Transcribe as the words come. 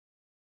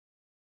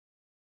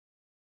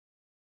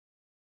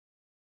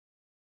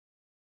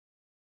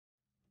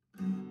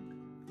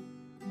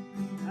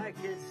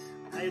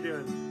How you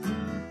doing?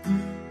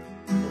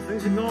 Well,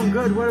 things are going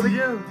good. What do we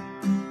do?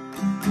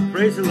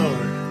 Praise the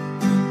Lord.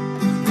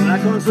 They're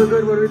not going so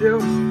good. What do we do?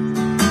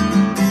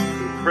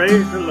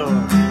 Praise the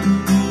Lord.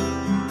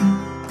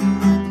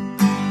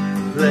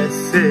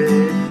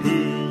 Blessed be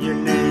your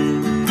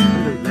name in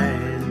the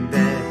land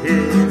that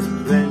is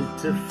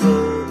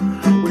plentiful,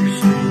 where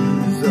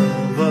streams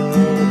of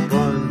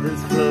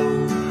abundance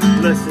flow.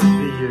 Blessed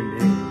be your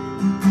name.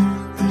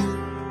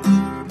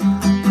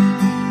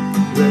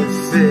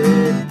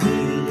 Blessed be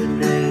your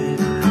name,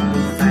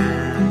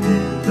 found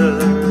in the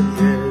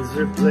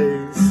desert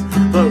place,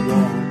 but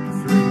walk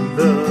through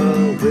the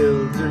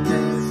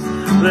wilderness.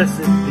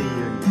 Blessed be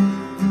your name.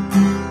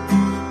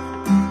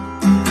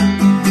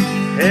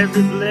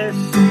 Every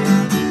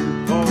blessing you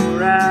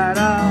pour out,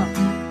 I'll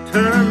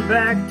turn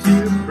back to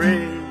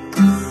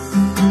praise.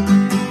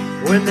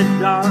 When the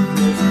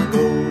darkness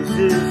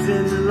closes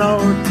in, the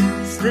Lord,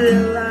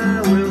 still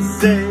I will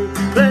say,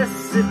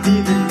 blessed be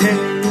the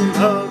name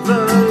of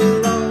the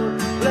Lord.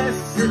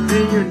 Blessed be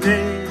your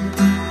name.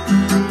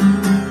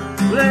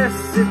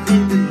 Blessed be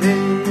the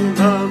name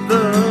of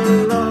the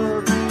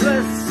Lord.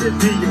 Blessed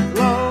be your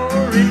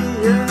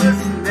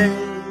glorious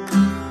name.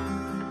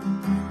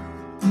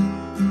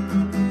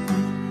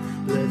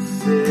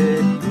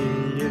 Blessed be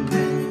your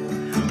name.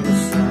 The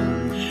sun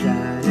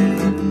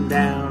shining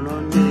down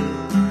on me,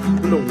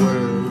 when the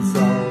world's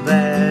all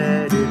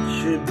that it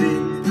should be.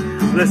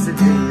 Blessed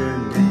be your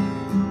name.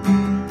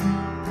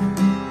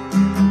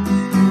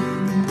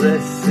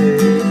 Blessed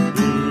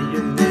be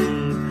your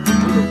name,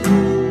 on the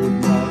road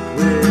marked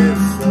with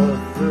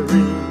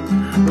suffering,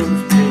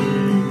 those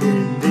pain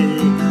in the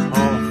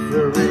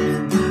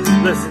offering.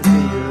 Blessed be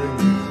your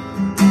name.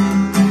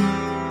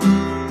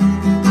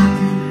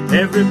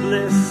 Every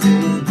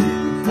blessing you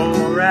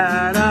pour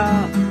out,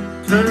 I'll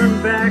turn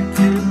back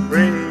to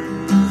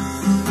praise.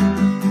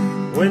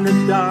 When the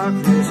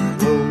darkness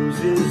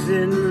closes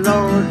in,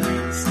 Lord,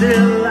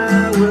 still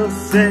I will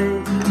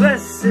say,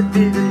 blessed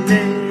be the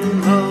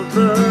name of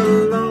the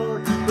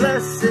Lord.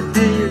 Blessed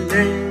be your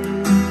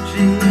name,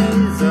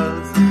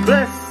 Jesus.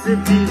 Blessed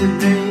be the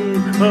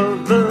name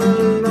of the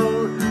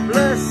Lord.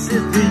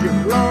 Blessed be your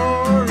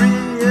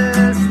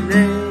glorious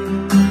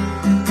name.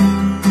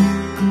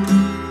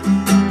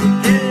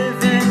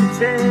 Give and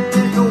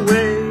take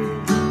away.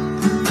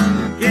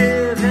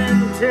 Give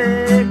and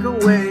take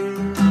away.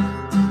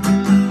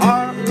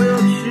 Heart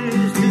will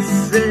choose to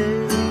say,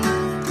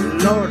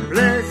 Lord,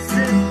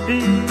 blessed be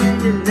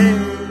your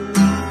name.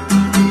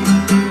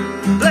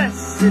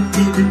 Blessed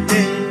be the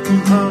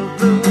name of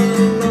the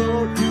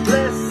Lord.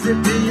 Blessed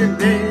be your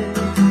name,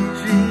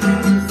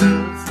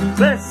 Jesus.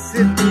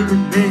 Blessed be the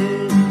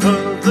name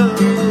of the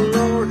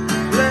Lord.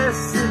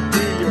 Blessed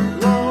be your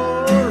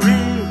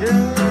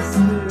glorious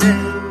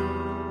name.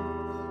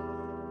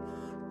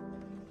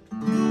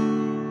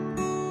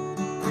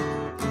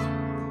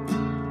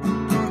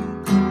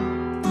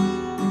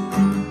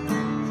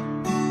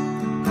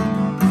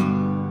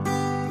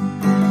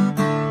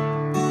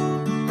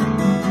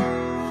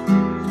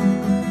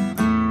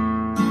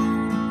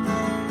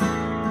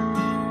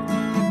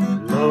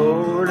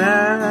 Lord, I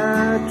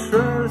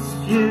trust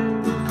you.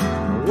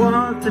 I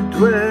want to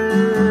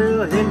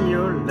dwell in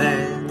your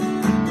land.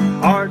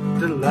 Heart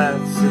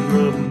delights in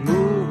the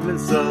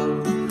movements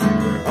of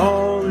your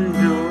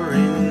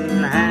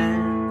all-enduring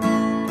hand.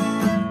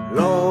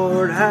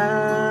 Lord,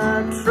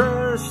 I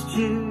trust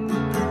you. I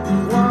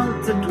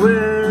want to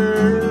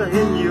dwell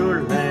in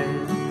your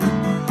land.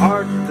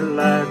 Heart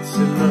delights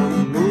in the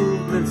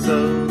movements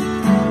of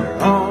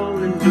your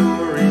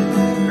all-enduring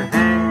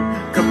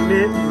hand.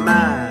 Commit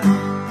my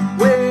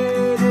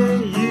way to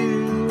you,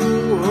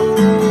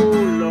 oh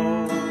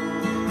Lord.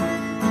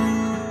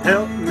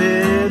 Help me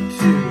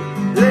to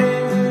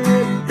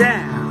lay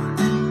down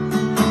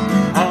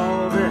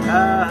all that I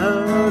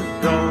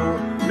adore.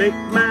 Make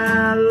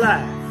my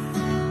life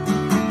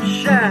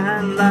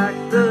shine like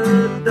the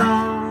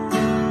dawn.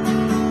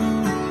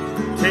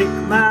 Take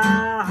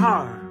my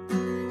heart,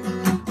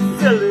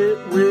 fill it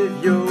with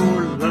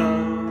your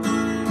love.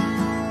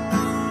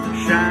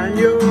 Shine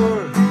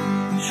your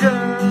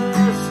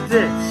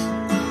justice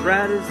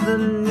bright as the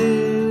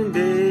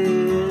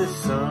noonday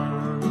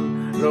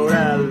sun. Lord,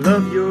 I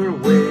love your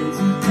ways.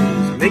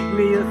 Please make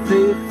me a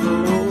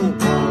faithful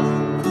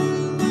one.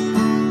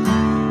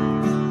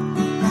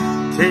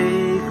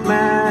 Take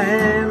my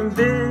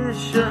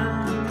ambition,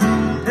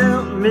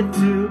 help me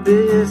to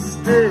be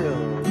still.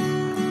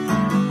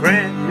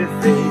 Grant me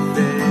faith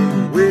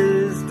and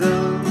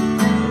wisdom,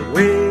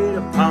 wait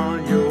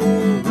upon your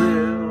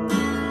will.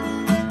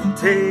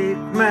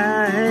 Take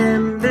my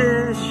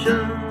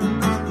ambition,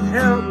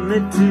 help me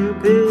to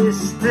be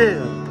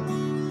still.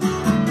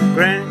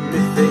 Grant me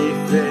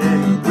faith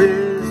and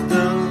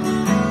wisdom,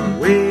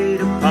 wait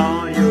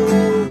upon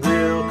your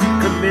will.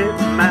 Commit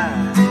my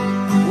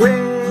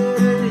way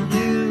to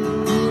you,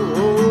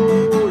 oh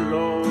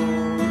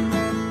Lord.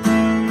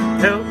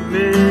 Help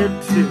me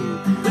to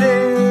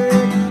lay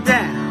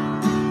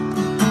down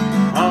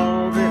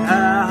all that I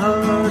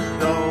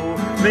adore.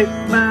 Make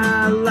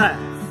my life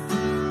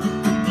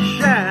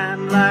shine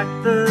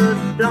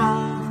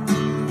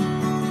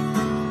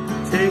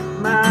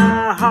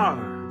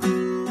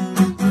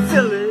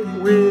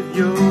with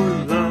your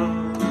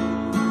love.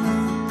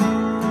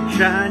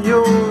 Shine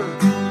your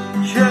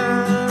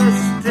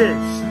justice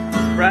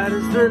as bright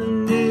as the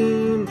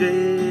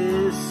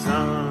noonday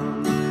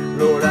sun.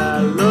 Lord, I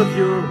love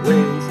your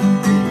ways.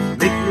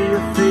 Make me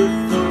a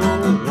faithful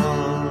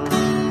one.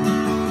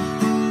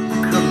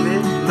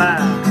 Commit my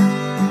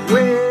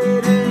way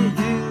to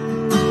you,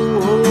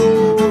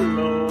 oh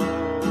Lord.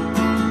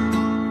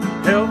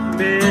 Help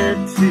me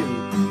to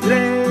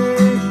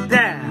lay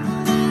down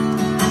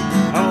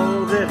all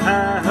that I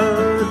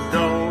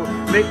adore.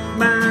 Make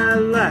my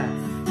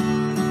life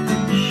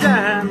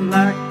shine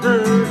like the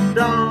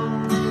dawn.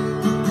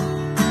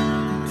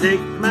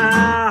 Take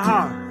my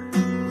heart,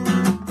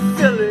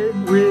 fill it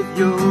with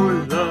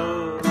your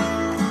love.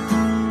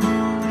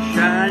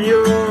 Shine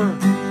your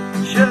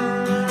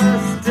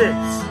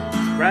justice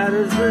bright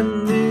as the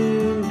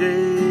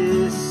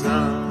noonday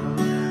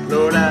sun.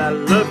 Lord, I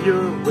love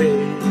your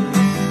ways,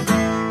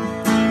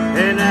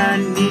 and I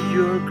need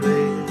your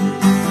grace.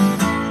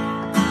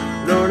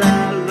 Lord,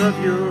 I love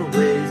your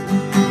ways.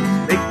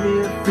 Make me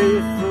a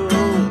faithful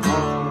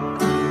one.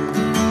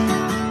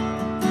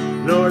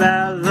 Lord,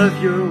 I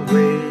love your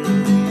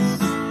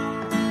ways,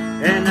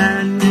 and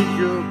I need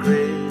your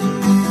grace.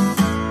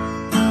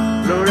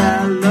 Lord,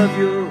 I love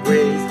your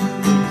ways.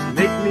 Please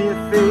make me a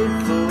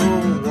faithful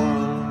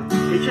one.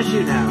 It's just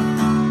you now.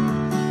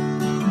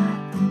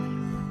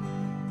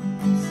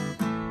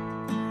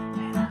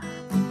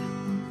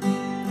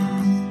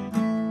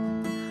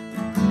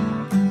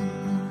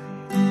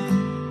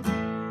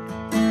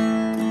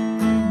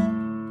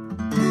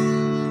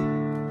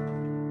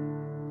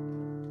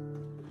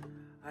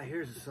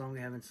 Here's a song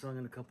I haven't sung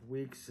in a couple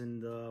weeks,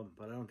 and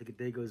but I don't think a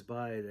day goes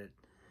by that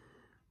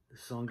the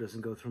song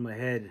doesn't go through my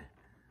head.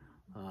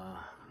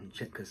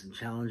 Because in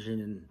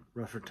challenging and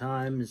rougher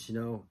times, you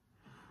know,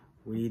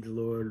 we need the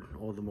Lord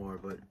all the more,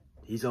 but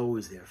He's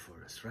always there for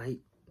us, right?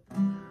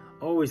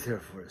 Always there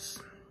for us.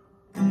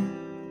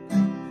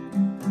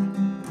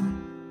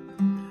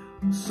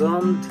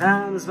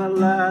 Sometimes my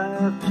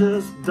life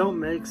just don't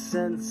make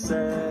sense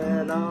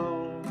at all.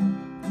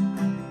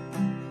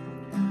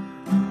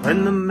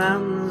 When the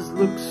mountains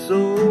look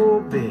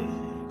so big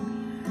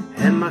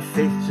and my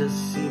faith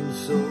just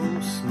seems so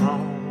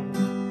small.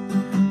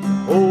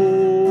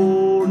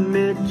 Hold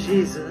me,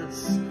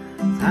 Jesus,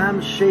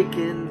 I'm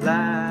shaking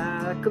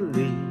like a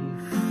leaf.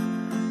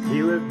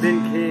 You have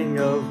been King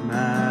of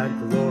my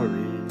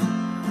glory.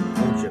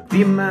 Won't you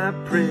be my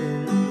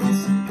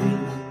Prince of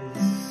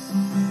Peace?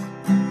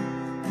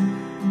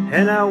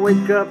 And I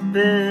wake up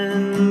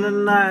in the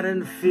night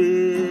and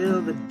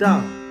feel the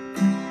dark.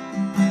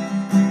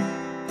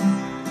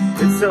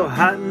 It's so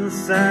hot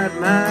inside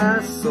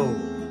my soul,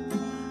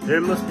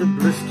 there must be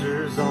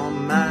blisters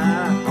on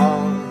my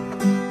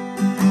heart.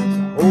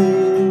 So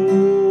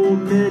hold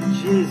me,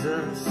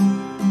 Jesus,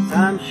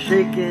 I'm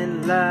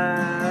shaking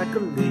like a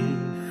leaf.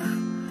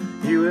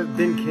 You have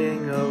been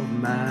King of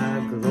my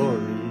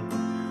glory.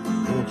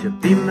 Won't you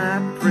be my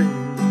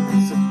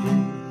Prince of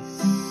Peace?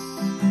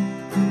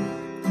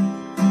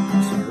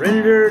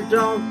 Surrender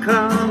don't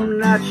come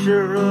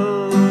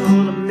natural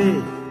to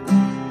me.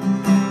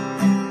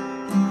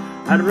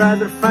 I'd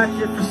rather fight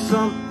you for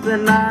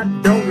something I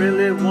don't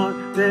really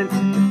want than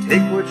to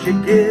take what you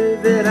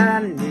give that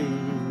I need.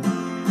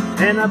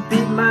 And I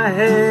beat my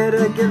head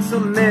against so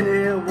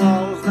many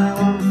walls. Now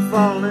I'm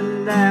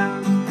falling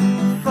down,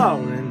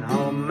 falling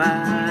on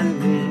my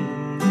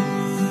knees.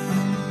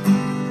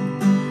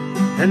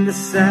 And the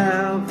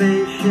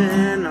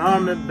Salvation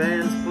Army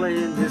band's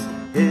playing this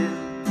hymn,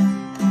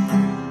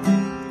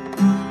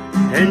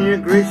 and your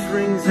grace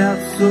rings out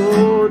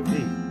so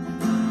deep,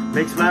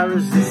 makes my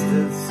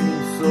resistance seem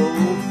so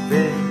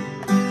thin.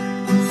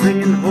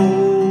 Singing,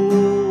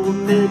 hold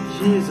me,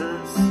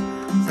 Jesus,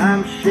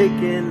 I'm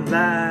shaking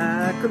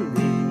like a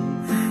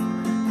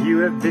leaf. You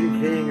have been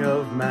King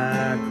of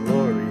my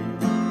glory.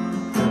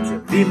 Won't you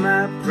be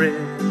my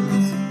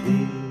Prince of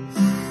Peace?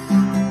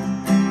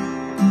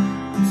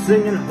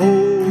 Singing,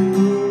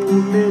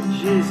 hold me,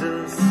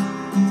 Jesus,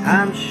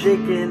 I'm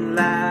shaking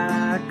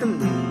like a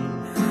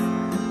leaf.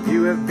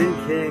 You have been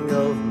King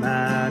of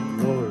my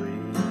glory.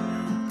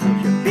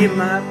 Be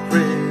my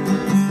Prince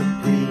of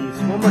Peace.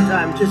 One more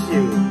time, just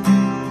you.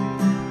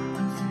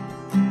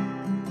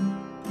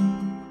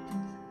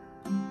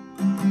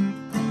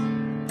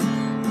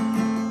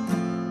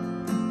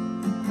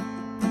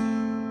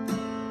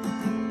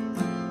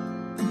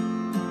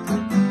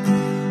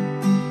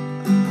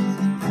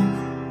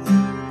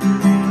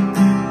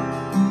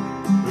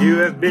 You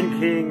have been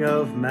King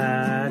of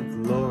my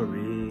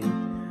glory.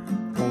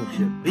 Won't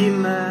you be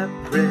my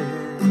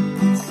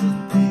Prince of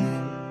Peace?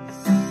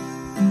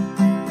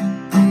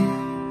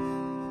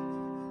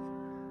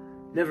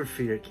 Never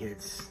fear,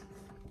 kids.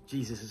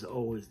 Jesus is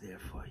always there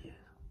for you.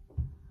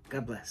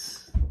 God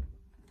bless.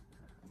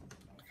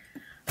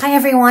 Hi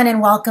everyone,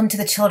 and welcome to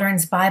the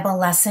Children's Bible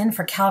Lesson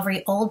for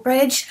Calvary Old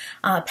Bridge.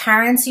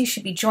 Parents, you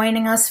should be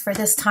joining us for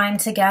this time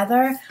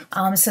together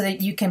so that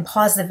you can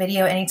pause the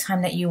video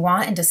anytime that you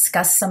want and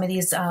discuss some of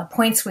these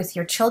points with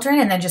your children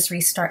and then just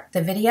restart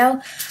the video.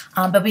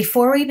 But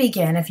before we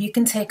begin, if you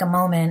can take a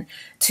moment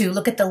to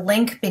look at the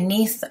link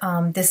beneath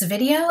this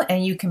video,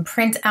 and you can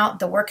print out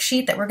the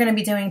worksheet that we're going to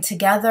be doing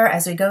together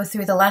as we go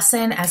through the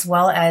lesson, as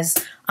well as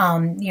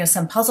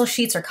some puzzle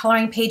sheets or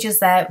coloring pages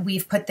that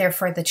we've put there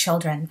for the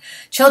children.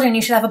 Children,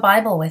 you should have a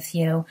Bible with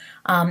you.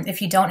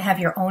 If you don't have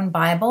your own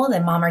Bible,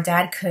 then mom or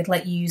dad could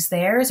let you use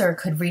theirs or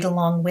could read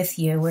along with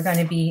you. We're going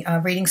to be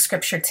reading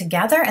scripture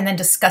together and then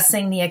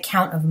discussing the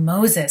account of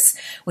Moses,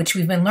 which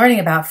we've been learning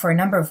about for a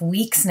number of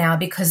weeks now,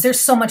 because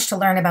there's so much to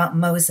learn about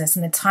Moses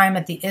and the time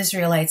that the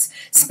Israelites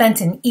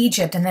spent in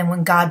Egypt and then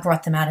when God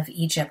brought them out of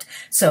Egypt.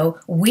 So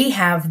we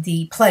have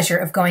the pleasure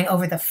of going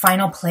over the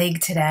final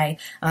plague today.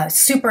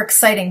 Super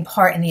exciting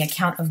part in the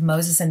account of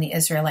Moses and the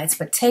Israelites.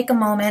 But take a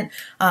moment,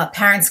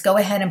 parents, go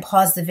ahead and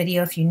pause the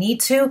video if you need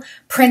to.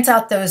 Print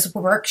out those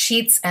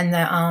worksheets and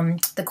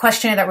the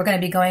questionnaire that we're going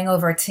to be going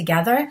over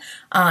together,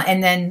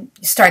 and then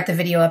start the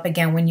video up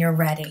again when you're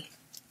ready.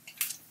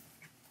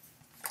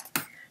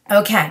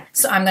 Okay,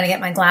 so I'm going to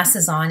get my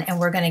glasses on and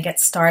we're going to get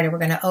started. We're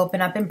going to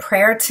open up in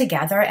prayer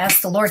together,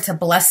 ask the Lord to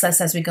bless us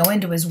as we go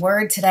into His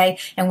Word today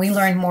and we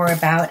learn more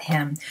about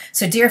Him.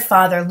 So dear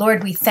Father,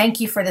 Lord, we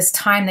thank you for this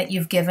time that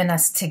you've given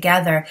us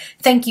together.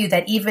 Thank you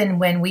that even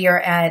when we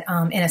are at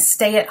in a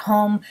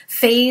stay-at-home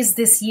phase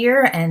this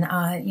year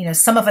and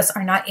some of us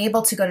are not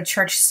able to go to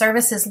church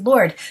services,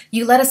 Lord,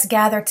 you let us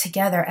gather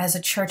together as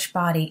a church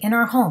body in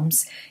our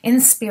homes,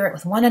 in spirit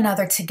with one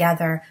another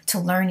together to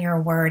learn your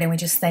Word. And we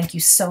just thank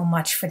you so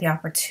much for the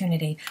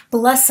opportunity.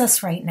 Bless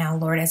us right now,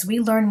 Lord, as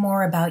we learn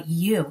more about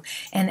you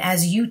and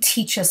as you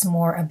teach us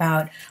more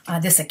about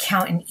this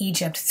account in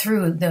Egypt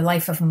through the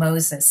life of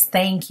Moses.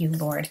 Thank you,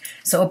 Lord.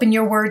 So open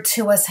your word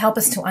to us, help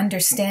us to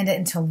understand it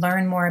and to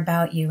learn more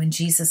about you. In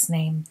Jesus'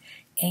 name,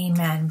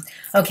 amen.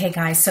 Okay,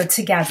 guys, so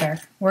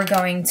together we're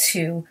going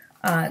to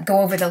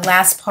go over the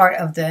last part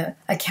of the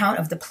account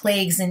of the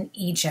plagues in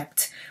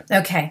Egypt.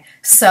 Okay,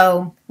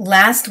 so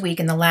last week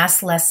in the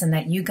last lesson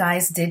that you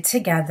guys did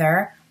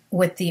together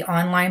with the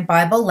online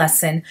Bible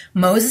lesson,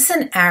 Moses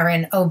and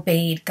Aaron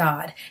obeyed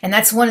God. And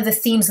that's one of the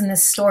themes in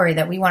this story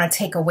that we want to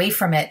take away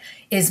from it,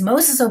 is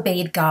Moses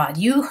obeyed God.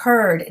 You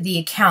heard the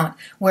account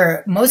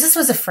where Moses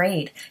was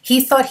afraid.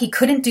 He thought he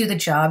couldn't do the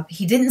job.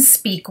 He didn't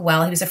speak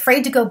well. He was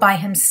afraid to go by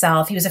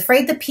himself. He was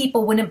afraid the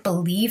people wouldn't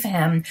believe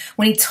him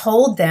when he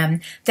told them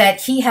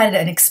that he had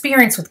an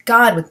experience with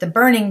God, with the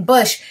burning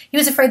bush. He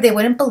was afraid they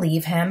wouldn't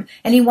believe him,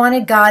 and he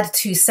wanted God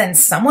to send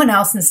someone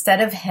else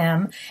instead of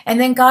him. And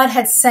then God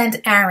had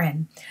sent Aaron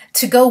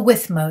to go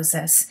with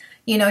Moses,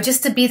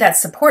 just to be that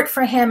support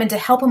for him and to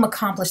help him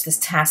accomplish this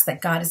task that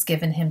God has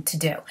given him to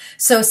do.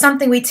 So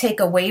something we take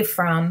away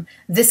from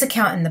this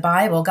account in the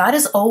Bible, God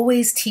is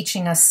always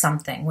teaching us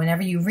something.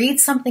 Whenever you read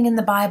something in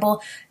the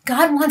Bible,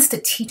 God wants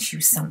to teach you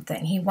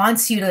something. He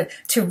wants you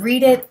to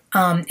read it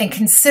and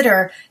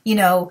consider,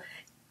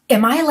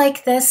 am I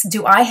like this?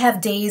 Do I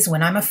have days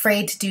when I'm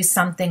afraid to do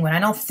something, when I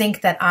don't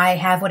think that I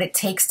have what it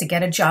takes to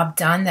get a job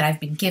done that I've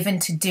been given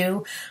to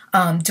do?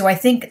 Do I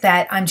think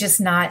that I'm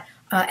just not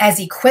as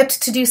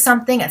equipped to do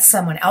something as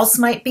someone else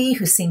might be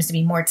who seems to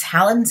be more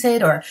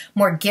talented or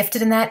more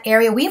gifted in that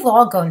area? We've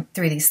all gone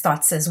through these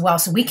thoughts as well,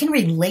 so we can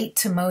relate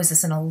to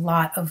Moses in a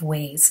lot of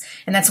ways.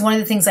 And that's one of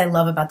the things I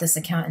love about this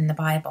account in the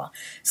Bible.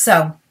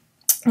 So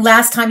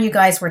last time you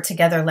guys were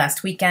together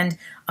last weekend,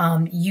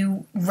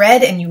 you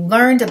read and you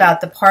learned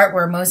about the part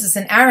where Moses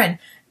and Aaron,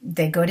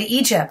 they go to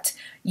Egypt.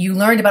 You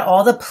learned about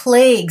all the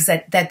plagues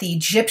that the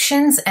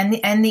Egyptians and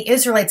the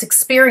Israelites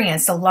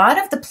experienced. A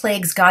lot of the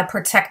plagues God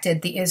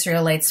protected the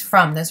Israelites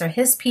from. Those are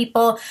His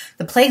people.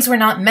 The plagues were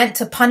not meant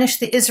to punish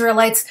the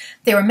Israelites.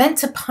 They were meant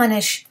to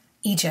punish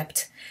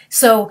Egypt.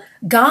 So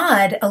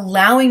God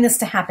allowing this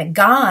to happen,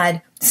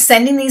 God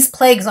sending these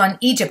plagues on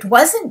Egypt,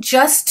 wasn't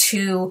just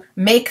to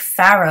make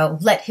Pharaoh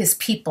let his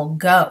people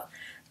go.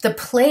 The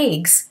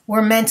plagues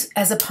were meant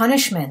as a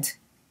punishment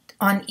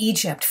on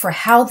Egypt for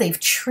how they've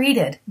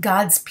treated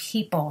God's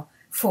people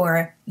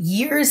for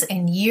years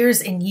and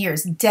years and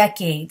years,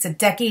 decades. A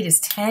decade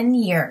is 10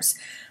 years.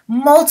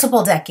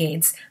 Multiple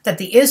decades that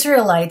the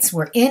Israelites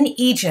were in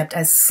Egypt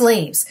as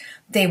slaves.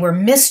 They were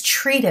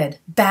mistreated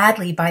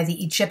badly by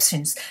the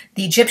Egyptians.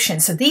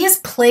 So these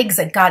plagues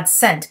that God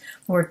sent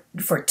were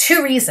for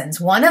two reasons.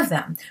 One of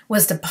them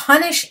was to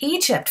punish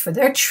Egypt for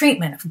their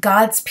treatment of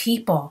God's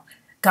people,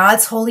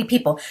 God's holy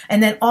people,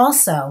 and then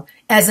also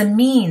as a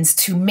means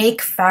to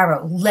make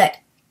Pharaoh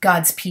let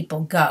God's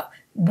people go.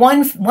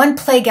 One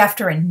plague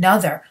after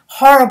another,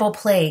 horrible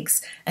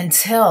plagues,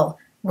 until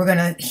we're going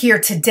to hear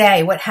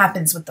today what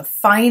happens with the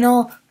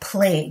final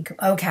plague.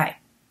 Okay.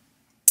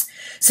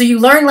 So you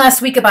learned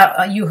last week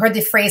about, you heard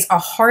the phrase, a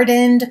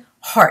hardened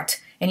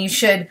heart. And you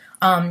should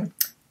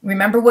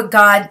Remember what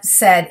God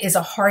said is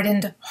a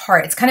hardened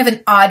heart. It's kind of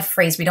an odd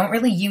phrase. We don't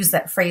really use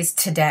that phrase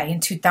today in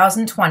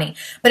 2020,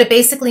 but it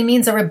basically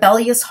means a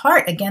rebellious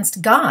heart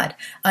against God,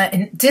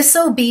 a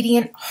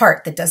disobedient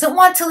heart that doesn't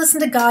want to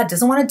listen to God,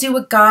 doesn't want to do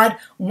what God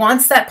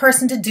wants that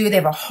person to do. They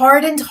have a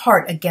hardened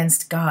heart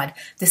against God.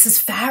 This is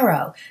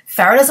Pharaoh.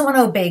 Pharaoh doesn't want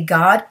to obey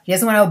God. He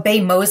doesn't want to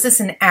obey Moses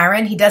and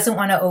Aaron. He doesn't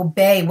want to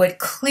obey what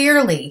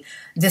clearly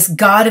this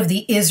God of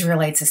the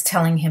Israelites is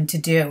telling him to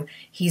do.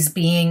 He's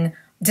being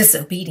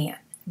disobedient.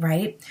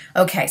 Right?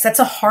 Okay, so that's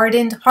a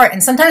hardened heart.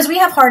 And sometimes we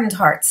have hardened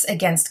hearts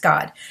against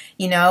God.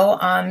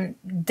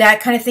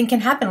 That kind of thing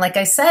can happen. Like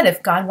I said,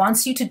 if God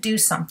wants you to do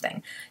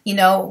something,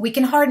 we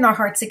can harden our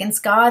hearts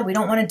against God. We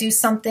don't want to do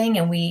something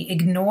and we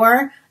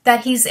ignore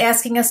that he's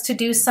asking us to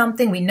do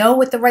something. We know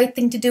what the right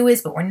thing to do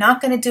is, but we're not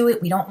going to do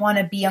it. We don't want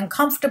to be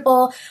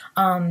uncomfortable.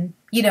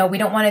 We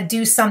don't want to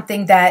do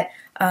something that,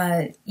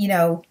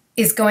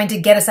 is going to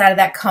get us out of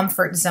that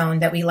comfort zone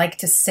that we like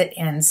to sit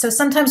in. So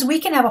sometimes we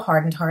can have a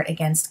hardened heart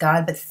against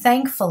God, but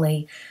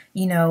thankfully,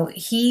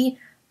 he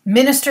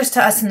ministers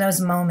to us in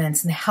those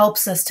moments and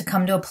helps us to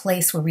come to a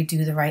place where we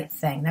do the right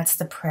thing. That's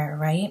the prayer,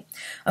 right?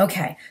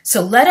 Okay,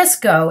 so let us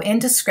go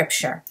into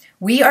Scripture.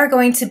 We are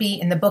going to be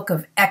in the book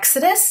of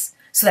Exodus.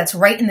 So that's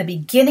right in the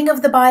beginning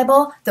of the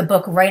Bible, the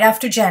book right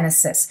after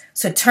Genesis.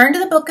 So turn to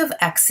the book of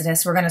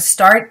Exodus. We're going to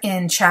start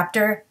in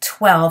chapter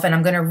 12, and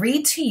I'm going to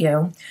read to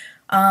you.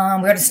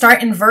 We're going to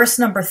start in verse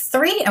number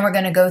 3, and we're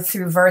going to go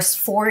through verse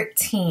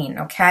 14,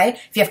 okay?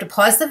 If you have to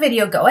pause the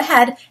video, go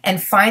ahead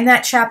and find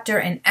that chapter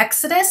in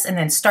Exodus, and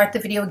then start the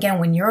video again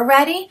when you're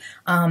ready,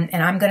 and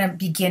I'm going to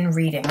begin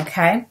reading,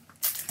 okay?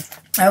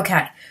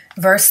 Okay,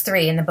 verse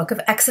 3 in the book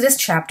of Exodus,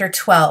 chapter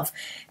 12.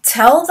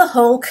 Tell the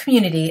whole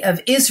community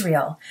of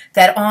Israel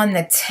that on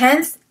the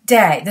 10th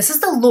day, this is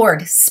the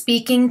Lord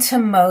speaking to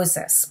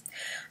Moses,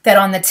 that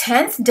on the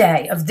 10th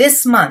day of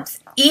this month,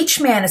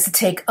 each man is to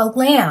take a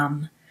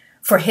lamb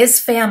for his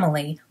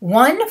family,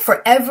 one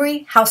for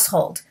every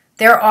household.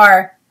 There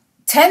are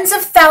tens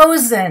of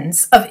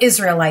thousands of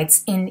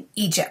Israelites in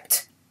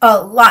Egypt, a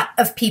lot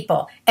of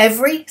people.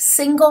 Every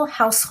single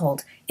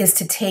household is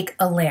to take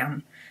a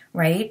lamb,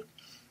 right?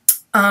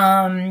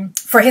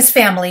 For his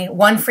family,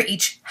 one for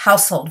each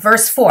household.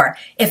 Verse 4,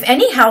 if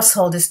any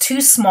household is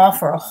too small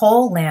for a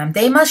whole lamb,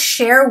 they must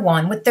share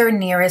one with their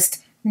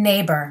nearest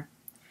neighbor.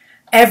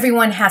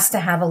 Everyone has to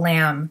have a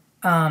lamb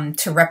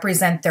to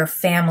represent their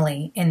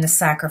family in the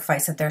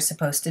sacrifice that they're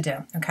supposed to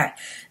do. Okay,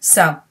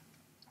 so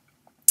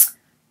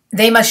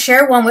they must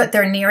share one with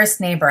their nearest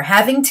neighbor,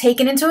 having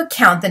taken into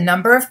account the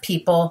number of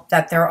people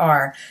that there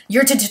are. You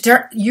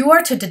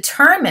are to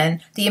determine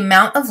the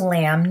amount of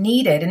lamb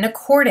needed in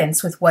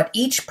accordance with what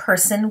each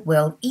person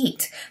will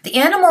eat. The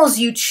animals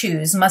you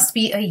choose must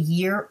be a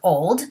year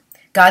old.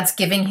 God's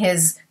giving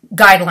his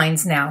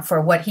guidelines now for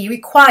what he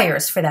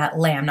requires for that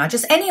lamb, not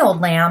just any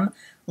old lamb.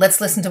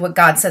 Let's listen to what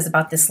God says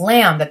about this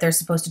lamb that they're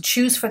supposed to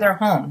choose for their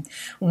home.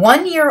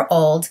 1 year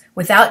old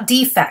without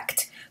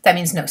defect. That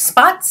means no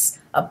spots,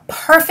 a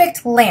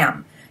perfect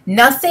lamb.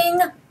 Nothing,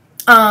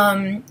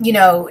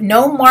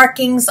 no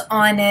markings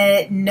on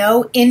it,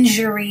 no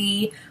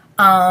injury.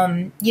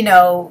 The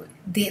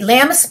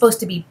lamb is supposed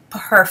to be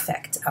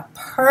perfect, a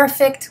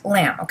perfect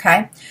lamb,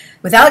 okay?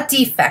 Without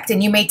defect.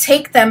 And you may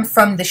take them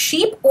from the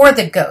sheep or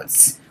the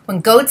goats. When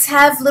goats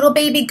have little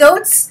baby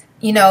goats,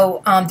 they're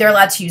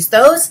allowed to use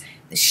those.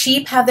 The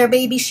sheep have their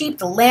baby sheep.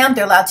 The lamb,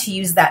 they're allowed to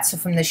use that. So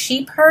from the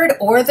sheep herd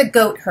or the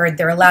goat herd,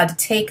 they're allowed to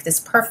take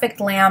this perfect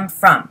lamb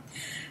from.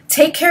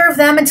 Take care of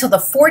them until the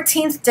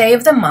 14th day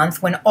of the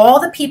month, when all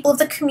the people of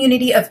the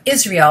community of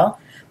Israel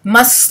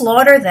must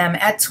slaughter them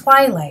at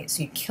twilight.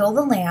 So you kill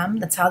the lamb.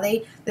 That's how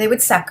they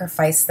would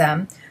sacrifice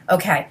them.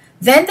 Okay.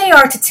 Then they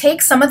are to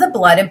take some of the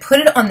blood and put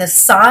it on the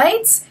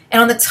sides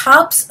and on the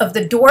tops of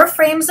the door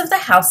frames of the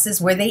houses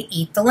where they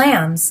eat the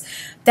lambs.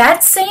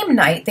 That same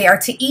night they are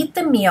to eat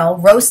the meal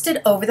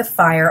roasted over the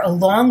fire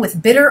along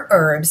with bitter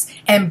herbs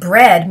and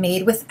bread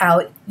made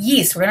without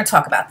yeast. We're going to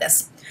talk about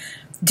this.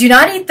 Do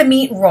not eat the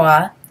meat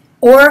raw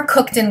or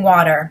cooked in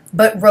water,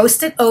 but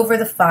roast it over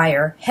the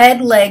fire,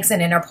 head, legs,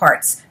 and inner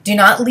parts. Do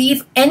not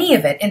leave any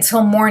of it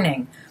until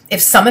morning.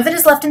 If some of it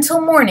is left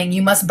until morning,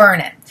 you must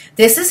burn it.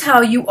 This is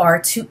how you are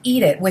to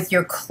eat it, with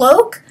your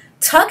cloak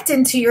tucked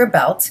into your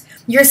belt,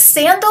 your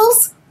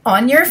sandals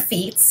on your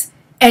feet,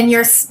 and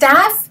your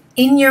staff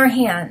in your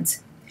hand.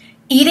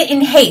 Eat it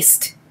in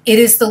haste. It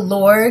is the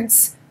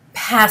Lord's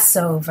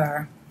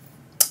Passover.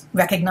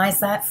 Recognize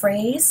that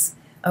phrase?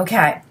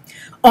 Okay.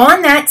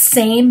 On that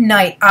same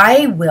night,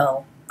 I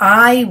will,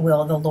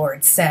 the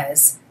Lord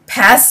says,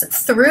 pass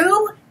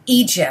through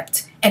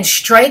Egypt and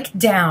strike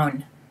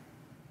down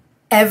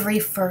every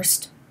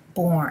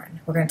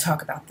firstborn. We're going to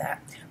talk about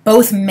that.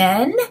 Both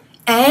men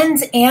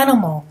and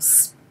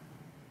animals.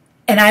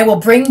 And I will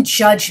bring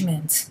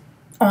judgment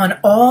on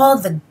all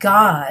the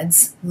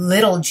gods,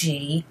 little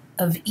g,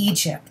 of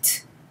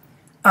Egypt.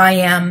 I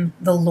am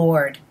the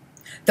Lord.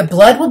 The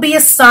blood will be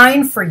a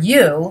sign for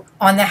you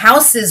on the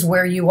houses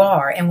where you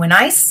are. And when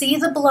I see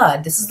the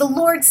blood, this is the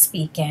Lord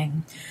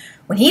speaking,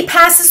 When he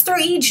passes through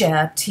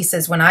Egypt, he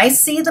says, when I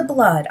see the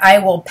blood, I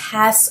will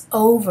pass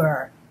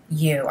over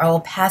you. I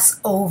will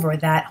pass over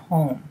that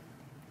home.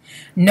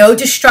 No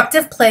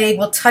destructive plague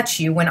will touch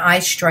you when I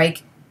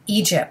strike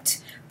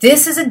Egypt.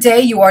 This is a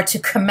day you are to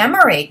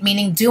commemorate,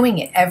 meaning doing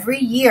it every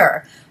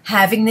year,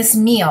 having this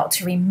meal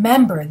to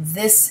remember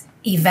this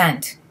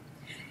event.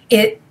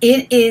 You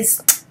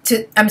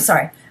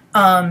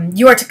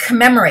are to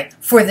commemorate.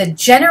 For the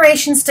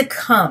generations to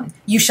come,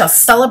 you shall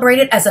celebrate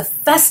it as a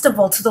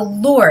festival to the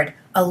Lord,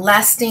 a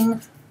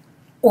lasting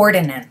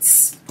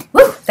ordinance.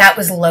 Woo, that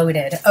was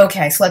loaded.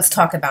 Okay, so let's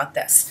talk about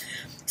this.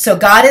 So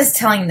God is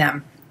telling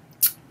them,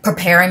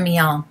 prepare a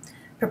meal.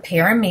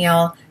 Prepare a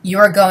meal. You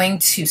are going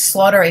to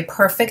slaughter a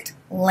perfect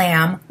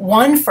lamb,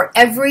 one for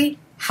every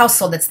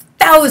household. It's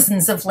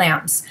thousands of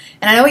lambs.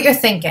 And I know what you're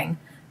thinking.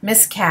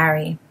 Miss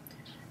Carrie,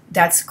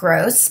 that's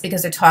gross,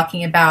 because they're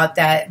talking about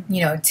that,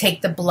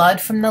 take the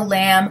blood from the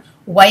lamb,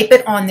 wipe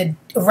it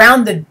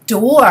around the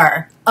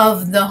door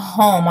of the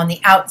home on the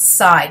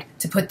outside,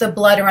 to put the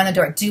blood around the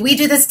door. Do we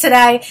do this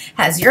today?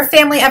 Has your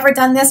family ever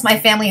done this? My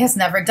family has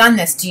never done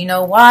this. Do you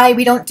know why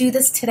we don't do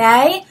this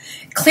today?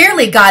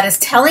 Clearly, God is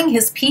telling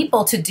his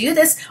people to do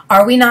this.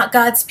 Are we not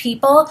God's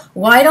people?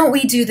 Why don't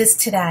we do this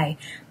today?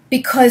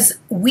 Because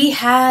we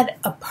had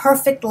a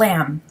perfect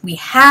lamb. We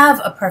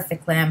have a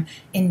perfect lamb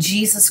in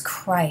Jesus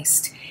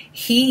Christ.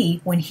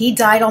 When he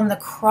died on the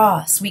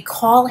cross, we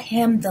call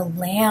him the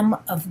Lamb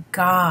of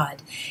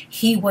God.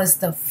 He was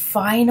the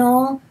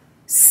final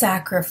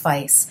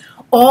sacrifice.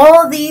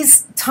 All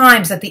these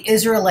times that the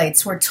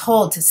Israelites were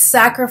told to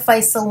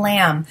sacrifice a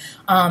lamb,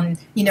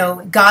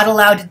 God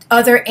allowed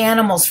other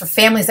animals for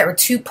families that were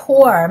too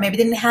poor. Maybe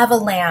didn't have a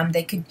lamb.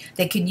 They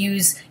could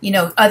use,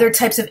 other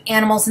types of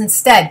animals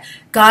instead.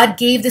 God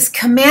gave this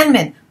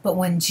commandment. But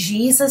when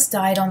Jesus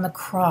died on the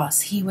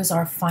cross, he was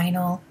our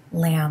final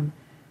lamb.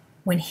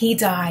 When he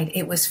died,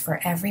 it was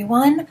for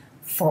everyone,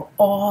 for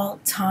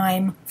all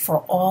time,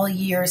 for all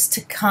years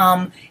to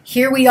come.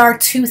 Here we are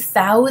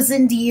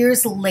 2,000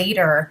 years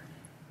later,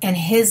 and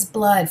his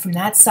blood from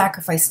that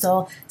sacrifice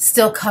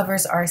still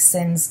covers our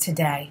sins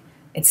today.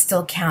 It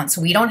still counts.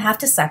 We don't have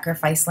to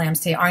sacrifice lambs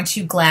today. Aren't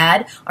you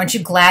glad? Aren't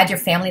you glad your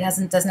family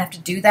doesn't have to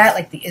do that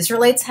like the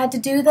Israelites had to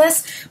do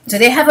this? So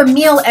they have a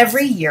meal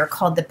every year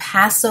called the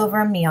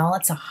Passover meal.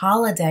 It's a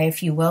holiday,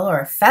 if you will, or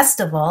a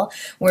festival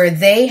where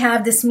they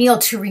have this meal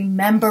to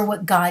remember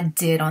what God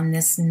did on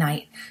this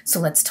night.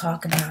 So let's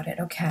talk about it,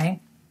 okay?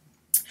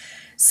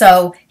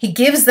 So he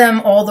gives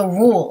them all the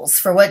rules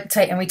for what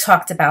type, and we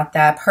talked about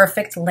that,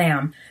 perfect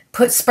lamb.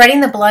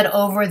 Spreading the blood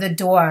over the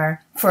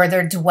door for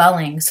their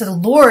dwelling. So the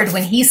Lord,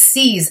 when he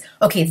sees,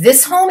 okay,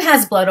 this home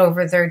has blood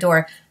over their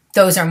door,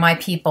 those are my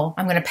people.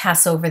 I'm going to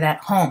pass over that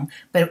home.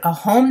 But a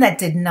home that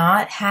did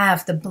not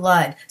have the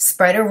blood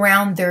spread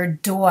around their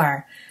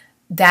door,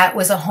 that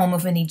was a home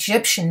of an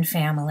Egyptian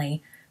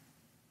family.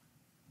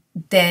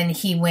 Then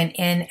he went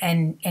in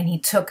and he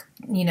took,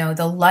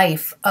 the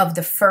life of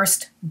the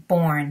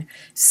firstborn.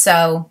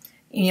 So,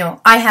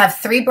 I have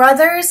 3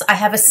 brothers. I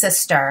have a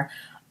sister.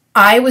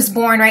 I was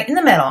born right in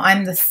the middle.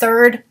 I'm the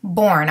third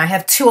born. I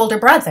have 2 older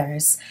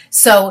brothers.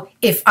 So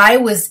if I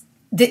was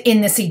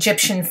in this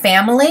Egyptian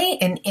family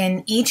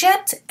in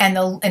Egypt and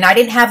I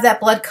didn't have that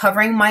blood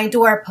covering my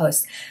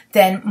doorpost,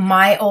 then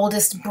my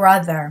oldest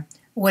brother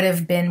would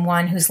have been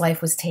one whose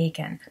life was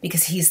taken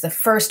because he's the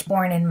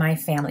firstborn in my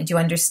family. Do you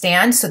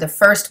understand? So the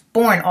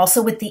firstborn,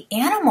 also with the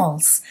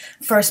animals,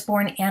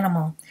 firstborn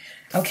animal.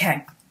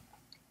 Okay.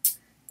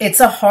 It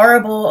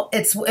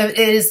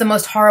is the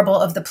most horrible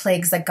of the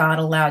plagues that God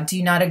allowed. Do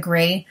you not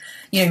agree?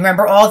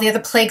 Remember all the other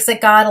plagues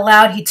that God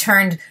allowed? He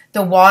turned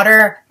the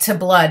water to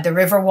blood, the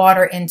river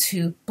water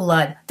into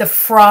blood. The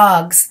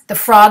frogs, the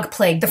frog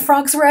plague. The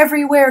frogs were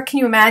everywhere. Can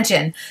you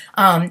imagine?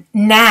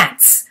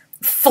 Gnats,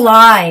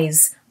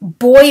 flies,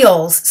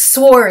 boils,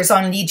 sores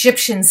on the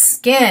Egyptian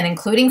skin,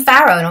 including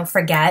Pharaoh, don't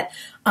forget.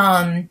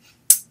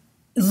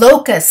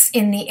 Locusts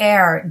in the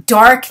air,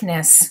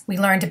 darkness, we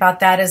learned about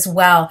that as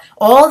well.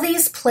 All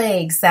these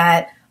plagues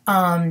that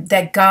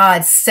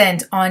God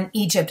sent on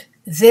Egypt,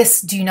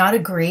 this, do you not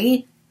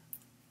agree,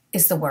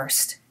 is the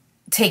worst.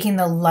 Taking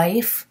the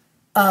life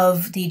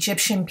of the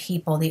Egyptian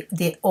people,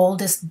 the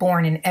oldest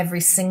born in every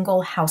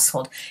single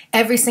household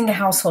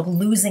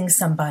losing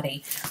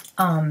somebody.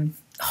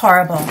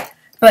 Horrible.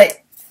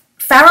 But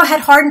Pharaoh had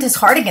hardened his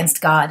heart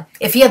against God.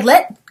 If he had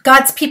let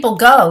God's people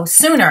go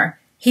sooner,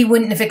 he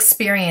wouldn't have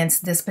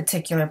experienced this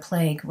particular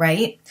plague,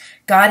 right?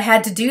 God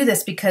had to do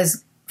this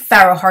because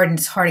Pharaoh hardened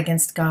his heart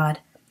against God.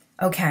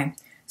 Okay,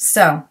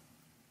 so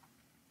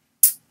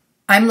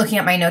I'm looking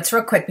at my notes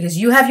real quick because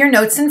you have your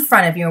notes in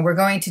front of you and we're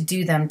going to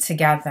do them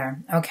together.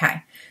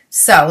 Okay,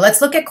 so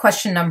let's look at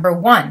question number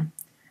 1.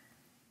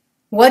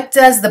 What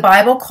does the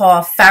Bible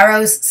call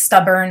Pharaoh's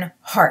stubborn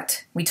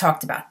heart? We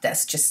talked about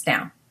this just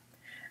now.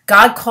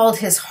 God called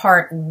his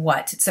heart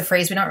what? It's a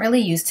phrase we don't really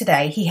use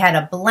today. He had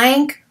a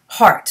blank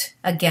heart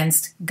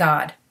against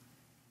God.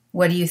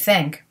 What do you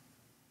think?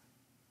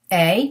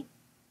 A,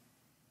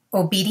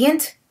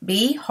 obedient,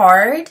 B,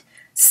 hard,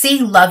 C,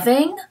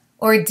 loving,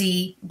 or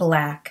D,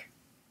 black?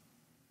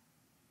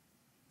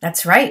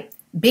 That's right.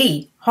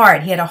 B,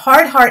 hard. He had a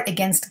hard heart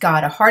against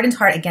God, a hardened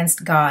heart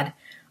against God,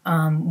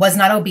 was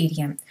not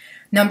obedient.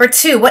 Number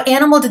 2, what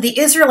animal did the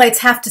Israelites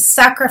have to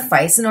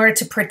sacrifice in order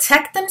to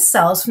protect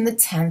themselves from the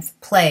 10th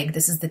plague?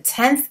 This is the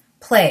 10th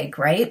plague,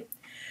 right?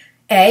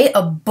 A,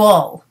 a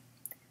bull.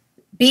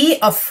 B,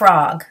 a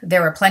frog.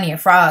 There were plenty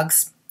of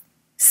frogs.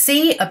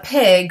 C, a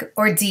pig.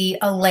 Or D,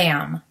 a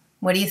lamb.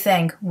 What do you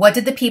think? What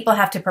did the people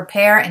have to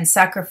prepare and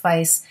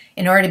sacrifice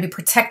in order to be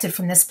protected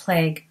from this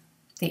plague?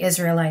 The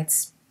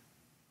Israelites.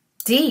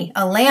 D,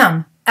 a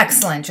lamb.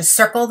 Excellent. Just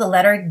circle the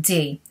letter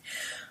D.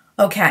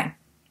 Okay.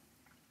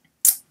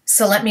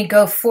 So let me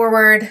go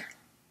forward.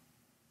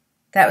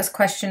 That was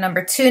question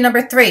number 2.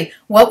 Number 3,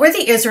 what were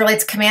the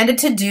Israelites commanded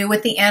to do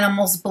with the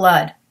animal's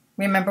blood?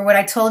 Remember what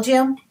I told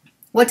you?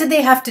 What did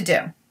they have to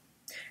do?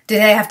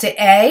 Did they have to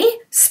A,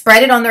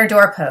 spread it on their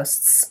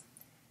doorposts,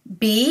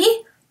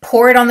 B,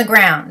 pour it on the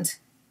ground,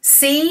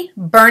 C,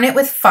 burn it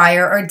with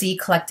fire, or D,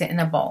 collect it in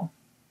a bowl?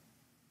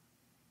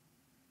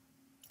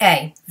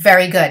 A,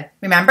 very good.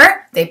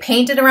 Remember, they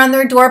painted around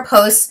their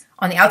doorposts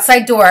on the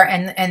outside door,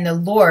 and the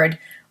Lord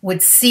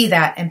would see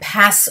that and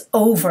pass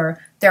over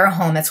their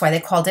home. That's why they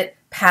called it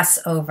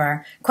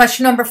Passover.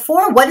 Question number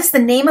 4, what is the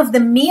name of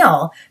the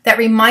meal that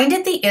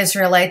reminded the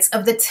Israelites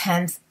of the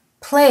 10th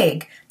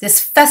plague? This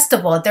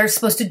festival that they're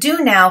supposed to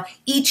do now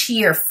each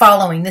year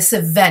following this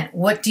event.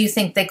 What do you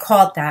think they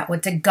called that?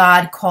 What did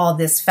God call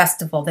this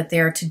festival that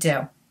they are to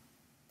do?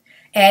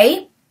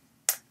 A,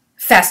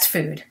 fast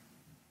food.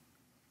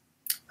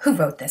 Who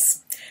wrote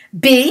this?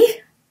 B,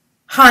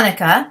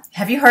 Hanukkah.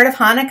 Have you heard of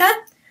Hanukkah?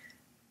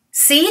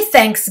 C,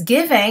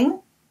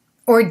 Thanksgiving.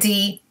 Or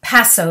D,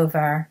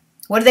 Passover.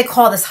 What do they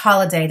call this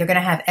holiday they're going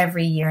to have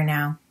every year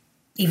now,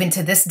 even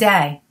to this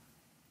day?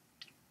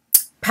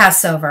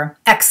 Passover.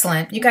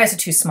 Excellent. You guys are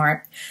too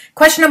smart.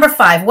 Question number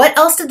 5. What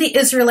else did the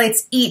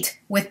Israelites eat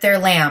with their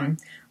lamb?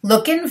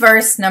 Look in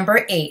verse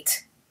number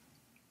 8.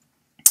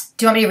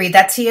 Do you want me to read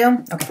that to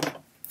you? Okay.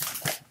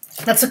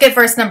 Let's look at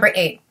verse number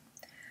 8.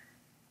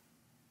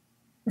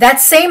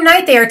 That same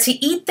night they are to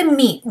eat the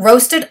meat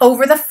roasted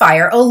over the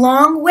fire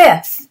along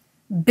with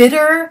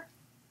bitter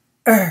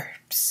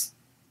herbs.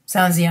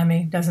 Sounds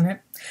yummy, doesn't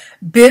it?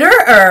 Bitter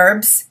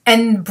herbs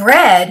and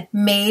bread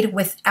made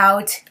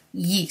without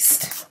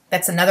yeast.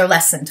 That's another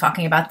lesson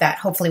talking about that.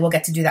 Hopefully we'll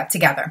get to do that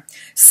together.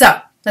 So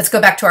let's go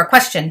back to our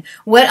question.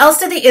 What else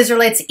did the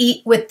Israelites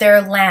eat with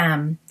their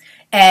lamb?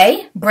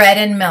 A, bread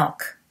and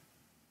milk.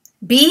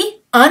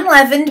 B,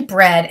 unleavened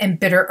bread and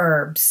bitter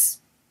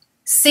herbs.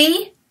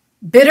 C,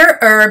 bitter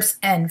herbs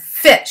and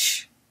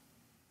fish.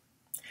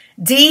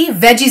 D,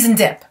 veggies and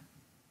dip.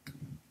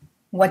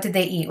 What did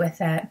they eat with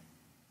that?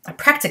 I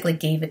practically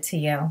gave it to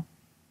you.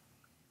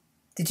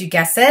 Did you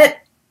guess it?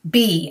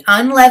 B,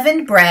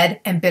 unleavened bread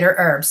and bitter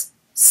herbs.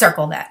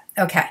 Circle that.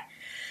 Okay.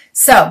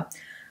 So,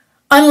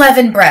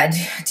 unleavened bread.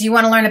 Do you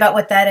want to learn about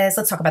what that is?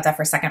 Let's talk about that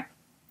for a second.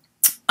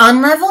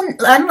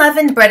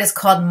 Unleavened bread is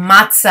called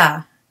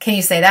matzah. Can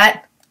you say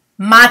that?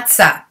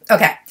 Matzah.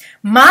 Okay.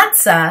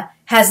 Matzah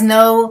has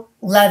no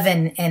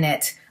leaven in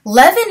it.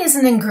 Leaven is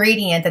an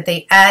ingredient that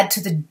they add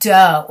to the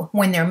dough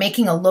when they're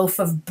making a loaf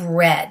of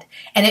bread,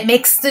 and it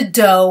makes the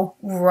dough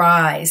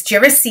rise. Do you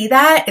ever see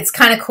that? It's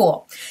kind of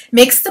cool.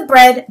 Makes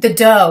the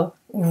dough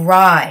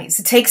rise.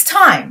 It takes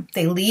time.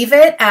 They leave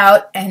it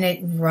out and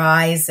it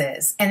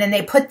rises. And then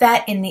they put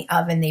that in the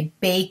oven. They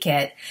bake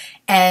it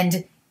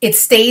and it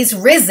stays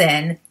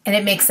risen and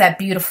it makes that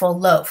beautiful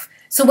loaf.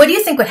 So what do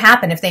you think would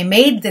happen if they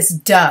made this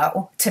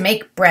dough to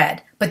make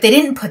bread, but they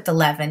didn't put the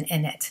leaven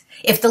in it?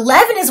 If the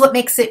leaven is what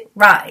makes it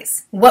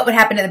rise, what would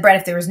happen to the bread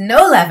if there was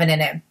no leaven in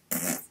it?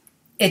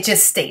 It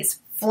just stays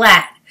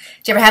flat.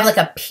 Do you ever have like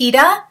a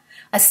pita,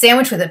 a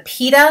sandwich with a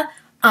pita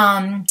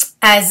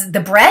as the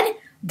bread?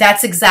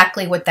 That's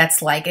exactly what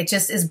that's like. It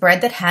just is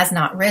bread that has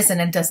not risen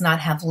and does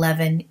not have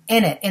leaven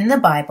in it. In the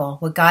Bible,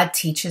 what God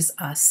teaches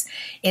us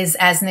is,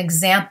 as an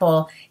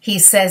example, he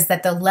says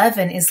that the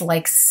leaven is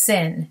like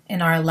sin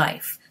in our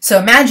life. So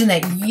imagine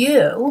that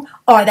you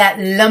are that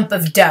lump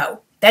of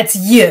dough. That's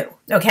you,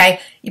 okay?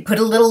 You put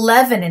a little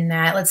leaven in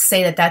that. Let's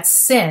say that that's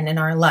sin in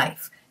our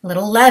life. A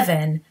little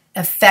leaven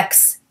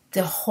affects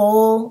the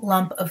whole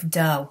lump of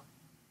dough.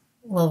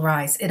 Will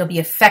rise. It'll be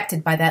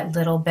affected by that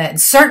little bit.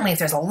 And certainly if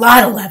there's a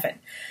lot of leaven,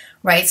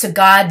 right? So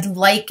God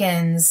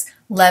likens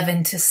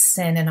leaven to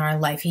sin in our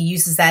life. He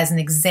uses that as an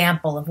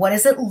example of what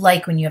is it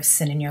like when you have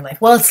sin in your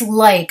life? Well, it's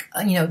like,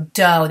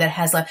 dough that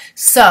has leaven.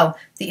 So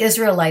the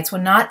Israelites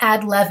will not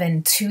add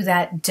leaven to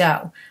that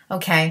dough,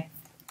 okay?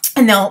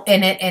 And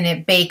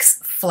it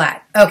bakes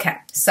flat. Okay,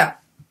 so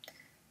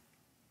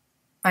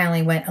I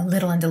only went a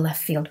little into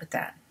left field with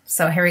that.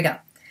 So here we go.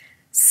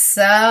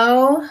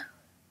 So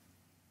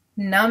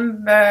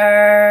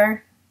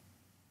number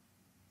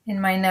in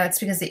my notes,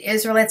 because the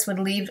Israelites would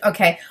leave.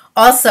 Okay.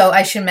 Also,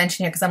 I should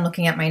mention here, because I'm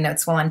looking at my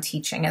notes while I'm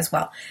teaching as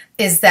well,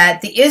 is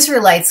that the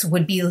Israelites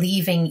would be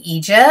leaving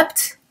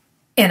Egypt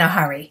in a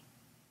hurry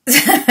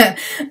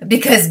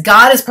because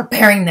God is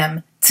preparing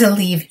them to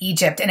leave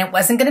Egypt. And it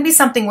wasn't going to be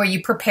something where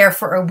you prepare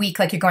for a week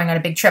like you're going on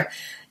a big trip.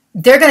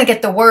 they're going to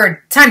get the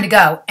word, time to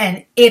go,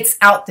 and it's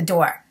out the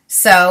door.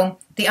 So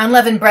the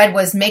unleavened bread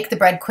was make the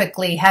bread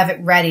quickly, have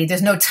it ready.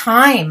 There's no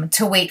time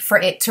to wait for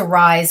it to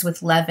rise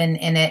with leaven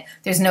in it.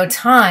 There's no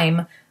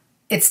time.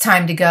 It's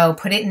time to go.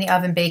 Put it in the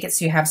oven, bake it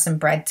so you have some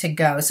bread to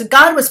go. So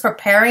God was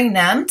preparing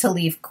them to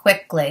leave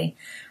quickly.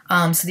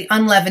 So the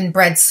unleavened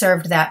bread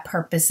served that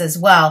purpose as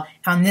well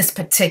on this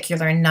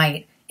particular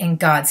night in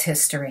God's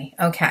history.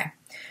 Okay,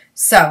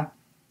 so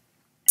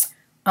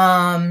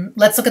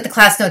let's look at the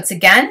class notes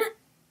again.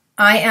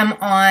 I am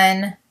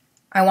on,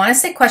 I want to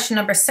say question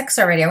number 6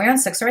 already. Are we on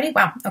 6 already?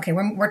 Wow. Okay,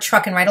 we're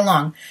trucking right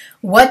along.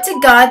 What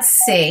did God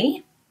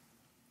see?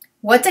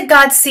 What did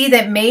God see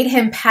that made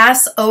him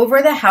pass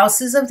over the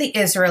houses of the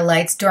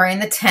Israelites during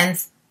the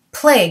 10th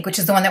plague, which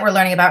is the one that we're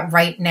learning about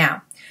right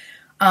now?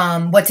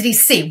 What did he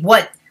see?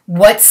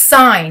 What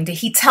sign did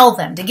he tell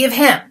them to give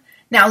him?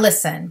 Now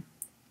listen,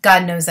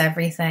 God knows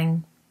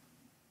everything.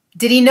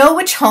 Did he know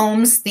which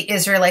homes the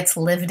Israelites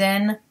lived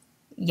in?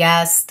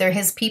 Yes, they're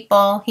his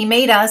people. He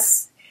made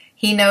us.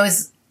 He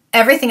knows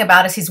everything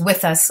about us. He's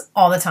with us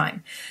all the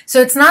time.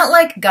 So it's not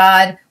like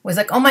God was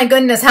like, oh my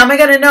goodness, how am I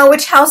going to know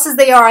which houses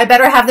they are? I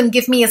better have them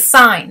give me a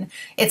sign.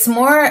 It's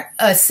more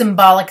a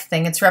symbolic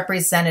thing. It's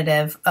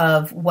representative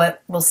of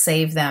what will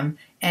save them.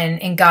 And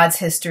in God's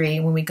history,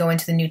 when we go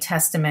into the New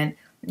Testament,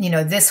 you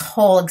know, this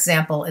whole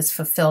example is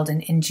fulfilled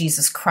in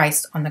Jesus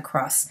Christ on the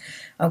cross.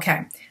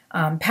 Okay.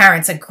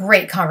 Parents, a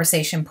great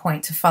conversation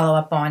point to follow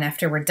up on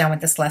after we're done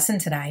with this lesson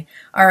today.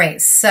 All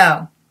right,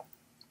 so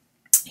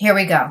here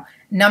we go.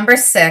 Number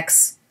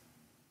 6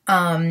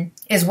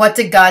 is what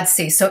did God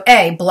see? So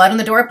A, blood on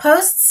the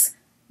doorposts.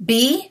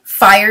 B,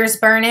 fires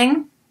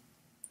burning.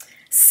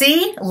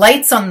 C,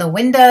 lights on the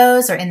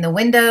windows or in the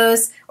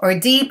windows. Or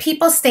D,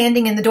 people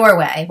standing in the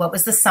doorway. What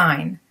was the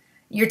sign?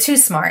 You're too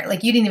smart.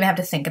 Like, you didn't even have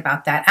to think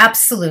about that.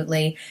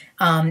 Absolutely.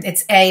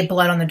 It's A,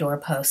 blood on the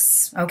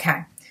doorposts.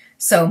 Okay.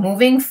 So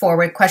moving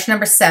forward, question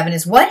number 7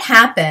 is what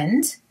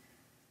happened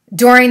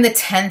during the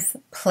 10th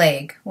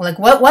plague? Well, like,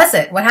 what was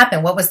it? What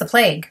happened? What was the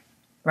plague?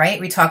 Right?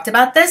 We talked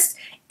about this.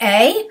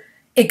 A,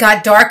 it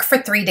got dark for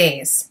 3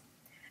 days.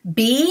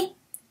 B,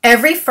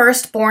 every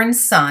firstborn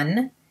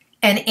son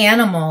and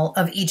animal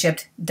of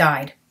Egypt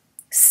died.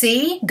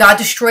 C, God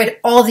destroyed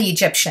all the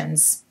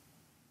Egyptians.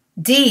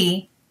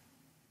 D,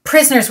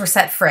 prisoners were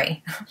set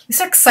free. These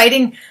are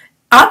exciting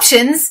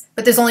options,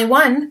 but there's only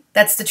one.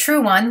 That's the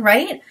true one,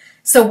 right?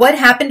 So what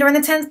happened during the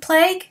 10th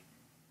plague?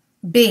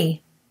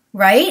 B,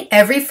 right?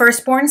 Every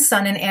firstborn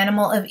son and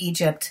animal of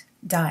Egypt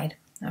died.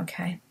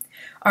 Okay.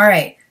 All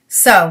right.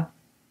 So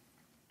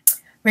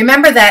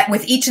remember that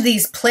with each of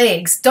these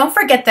plagues, don't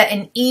forget that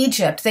in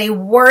Egypt, they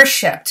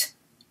worshipped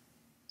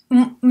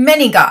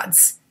many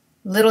gods,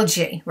 little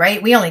g,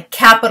 right? We only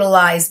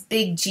capitalize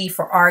big G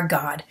for our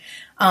God.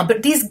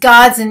 But these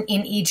gods in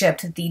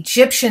Egypt, the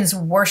Egyptians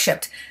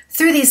worshipped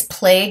through these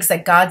plagues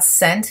that God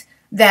sent,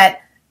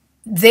 that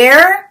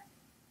their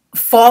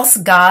false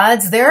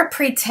gods, their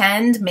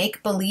pretend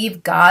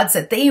make-believe gods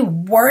that they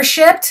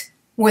worshipped,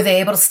 were they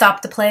able to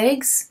stop the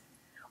plagues?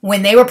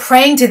 When they were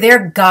praying to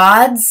their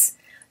gods,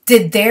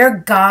 did their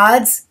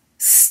gods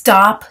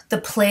stop the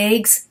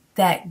plagues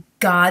that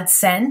God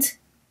sent?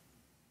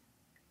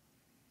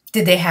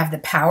 Did they have the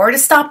power to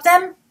stop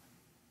them?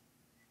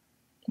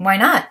 Why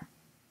not?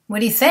 What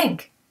do you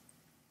think?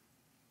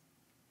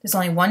 There's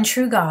only one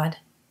true God,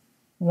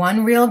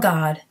 one real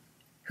God,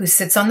 who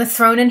sits on the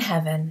throne in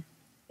heaven,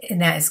 and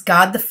that is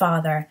God the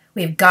Father.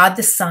 We have God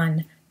the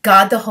Son,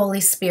 God the Holy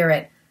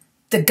Spirit.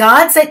 The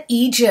gods that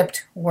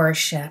Egypt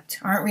worshipped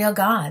aren't real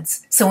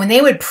gods. So when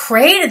they would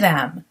pray to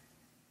them,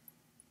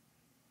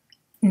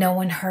 no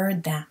one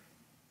heard them.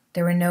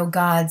 There were no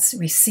gods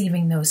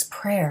receiving those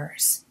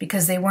prayers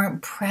because they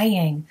weren't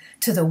praying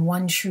to the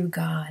one true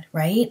God,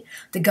 right?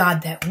 The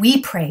God that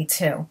we pray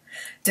to.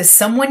 Does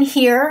someone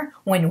hear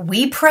when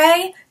we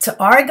pray to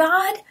our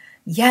God?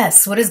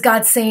 Yes. What does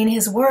God say in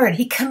his word?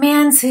 He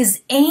commands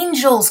his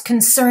angels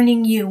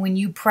concerning you when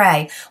you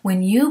pray.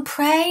 When you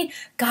pray,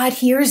 God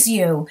hears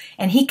you,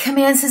 and he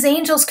commands his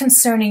angels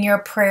concerning your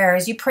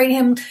prayers. You pray to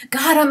him,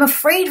 God, I'm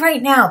afraid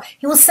right now.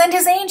 He will send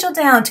his angel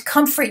down to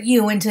comfort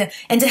you and to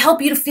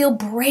help you to feel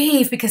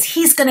brave, because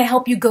he's going to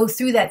help you go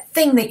through that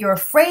thing that you're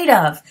afraid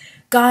of.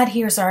 God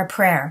hears our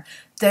prayer.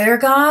 Their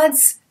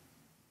gods,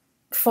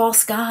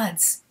 false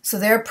gods. So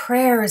their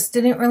prayers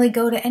didn't really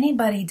go to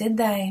anybody, did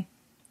they?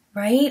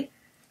 Right?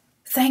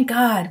 Thank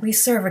God we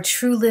serve a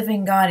true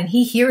living God, and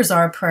he hears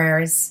our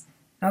prayers.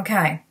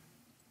 Okay.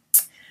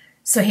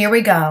 So here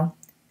we go.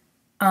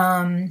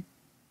 God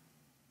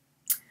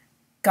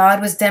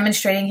was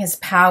demonstrating his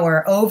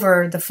power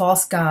over the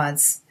false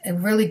gods. A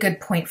really good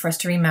point for us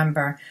to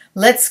remember.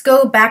 Let's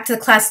go back to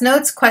the class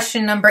notes.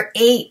 Question number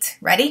 8.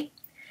 Ready?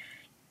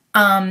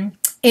 In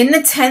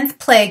the 10th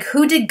plague,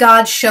 who did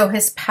God show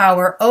his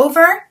power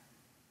over?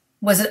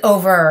 Was it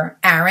over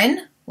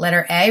Aaron?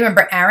 Letter A.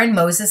 Remember Aaron,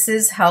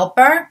 Moses'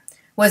 helper?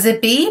 Was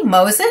it B,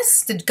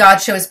 Moses? Did God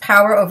show his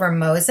power over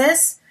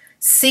Moses?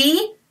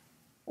 C,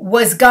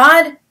 was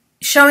God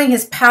showing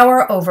his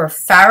power over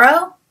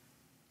Pharaoh?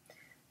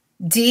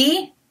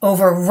 D,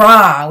 over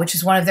Ra, which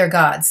is one of their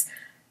gods.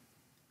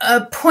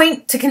 A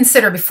point to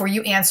consider before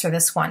you answer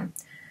this one.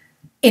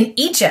 In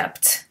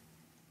Egypt,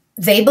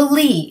 they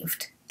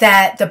believed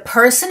that the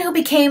person who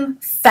became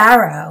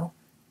Pharaoh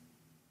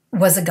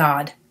was a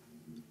god.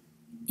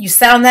 You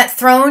sat on that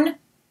throne,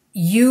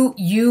 you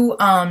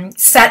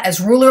sat as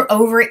ruler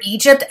over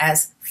Egypt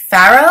as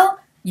Pharaoh,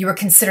 you were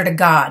considered a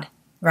god,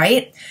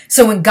 right?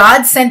 So when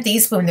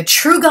the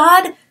true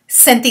God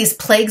sent these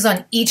plagues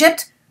on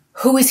Egypt,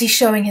 who is he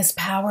showing his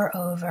power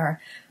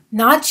over?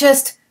 Not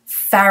just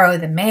Pharaoh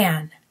the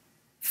man,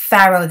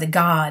 Pharaoh the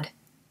god,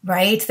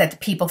 right? That the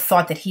people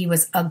thought that he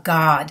was a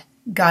god.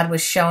 God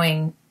was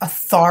showing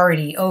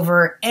authority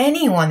over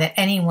anyone that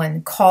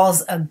anyone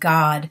calls a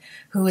god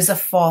who is a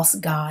false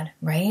god,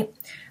 right?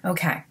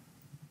 Okay.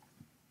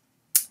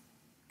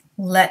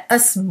 Let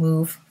us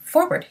move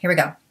forward. Here we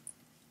go.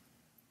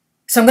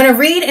 So I'm going to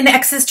read in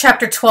Exodus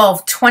chapter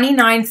 12,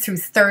 29 through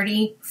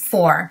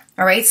 34.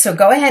 All right, so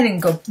go ahead and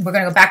go. We're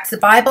going to go back to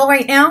the Bible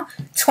right now.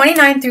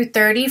 29 through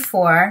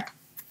 34.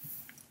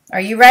 Are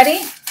you ready?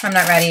 I'm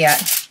not ready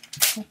yet.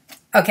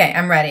 Okay,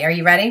 I'm ready. Are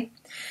you ready?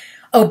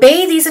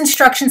 Obey these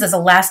instructions as a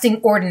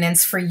lasting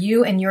ordinance for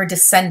you and your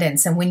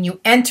descendants. And when you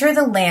enter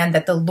the land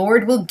that the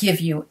Lord will give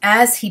you,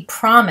 as he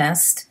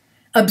promised,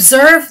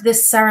 observe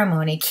this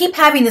ceremony. Keep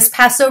having this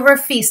Passover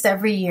feast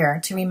every year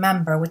to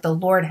remember what the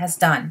Lord has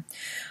done.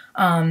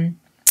 And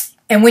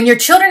when your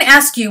children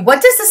ask you,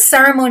 what does this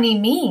ceremony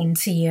mean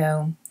to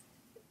you?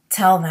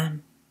 Tell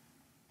them.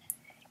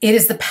 It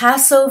is the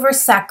Passover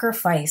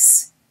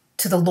sacrifice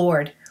to the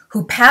Lord,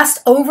 who passed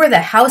over the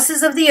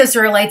houses of the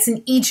Israelites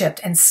in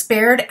Egypt and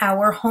spared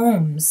our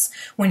homes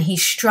when he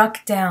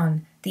struck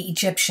down the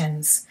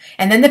Egyptians.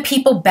 And then the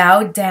people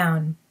bowed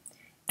down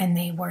and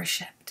they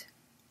worshiped.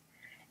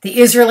 The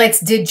Israelites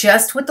did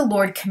just what the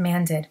Lord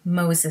commanded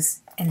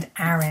Moses and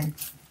Aaron.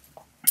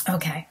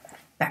 Okay,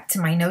 back to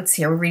my notes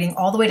here. We're reading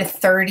all the way to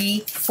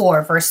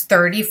 34, verse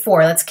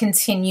 34. Let's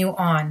continue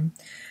on.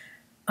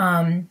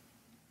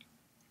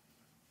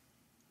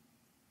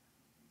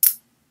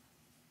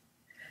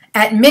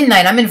 At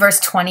midnight, I'm in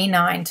verse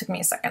 29. Took me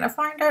a second to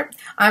find it.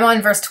 I'm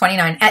on verse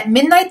 29. At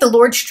midnight, the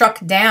Lord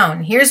struck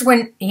down. Here's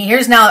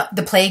now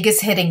the plague is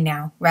hitting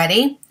now.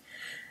 Ready?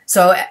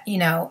 So,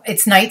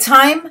 it's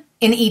nighttime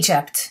in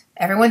Egypt.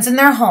 Everyone's in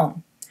their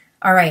home.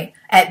 All right.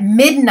 At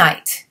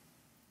midnight,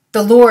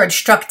 the Lord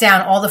struck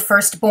down all the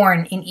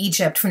firstborn in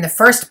Egypt, from the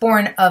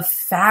firstborn of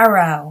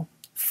Pharaoh,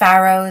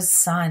 Pharaoh's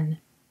son,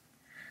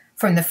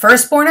 from the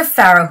firstborn of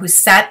Pharaoh who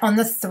sat on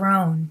the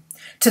throne,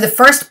 to the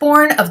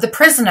firstborn of the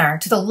prisoner,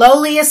 to the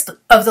lowliest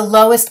of the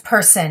lowest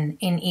person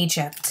in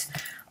Egypt.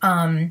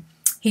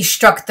 He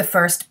struck the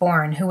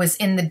firstborn who was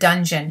in the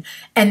dungeon,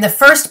 and the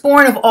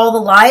firstborn of all the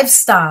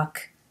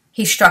livestock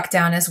he struck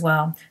down as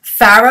well.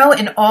 Pharaoh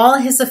and all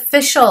his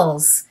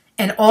officials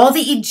and all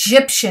the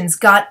Egyptians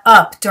got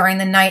up during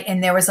the night,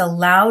 and there was a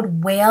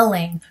loud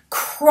wailing,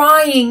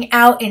 crying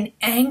out in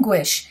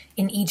anguish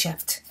in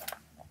Egypt.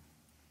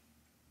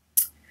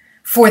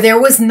 For there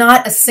was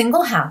not a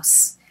single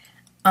house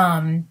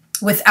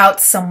without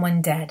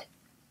someone dead.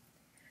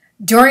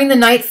 During the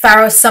night,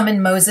 Pharaoh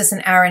summoned Moses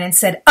and Aaron and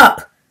said,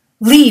 "Up,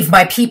 leave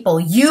my people,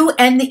 you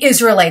and the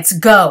Israelites,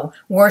 go,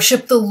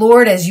 worship the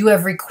Lord as you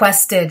have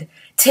requested.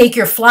 Take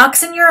your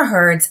flocks and your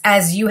herds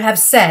as you have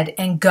said,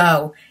 and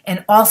go,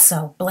 and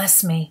also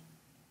bless me."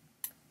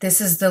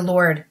 This is the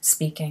Lord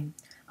speaking.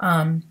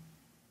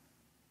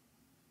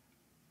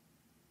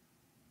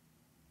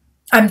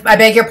 I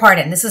beg your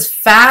pardon. This is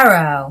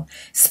Pharaoh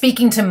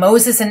speaking to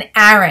Moses and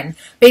Aaron,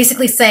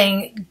 basically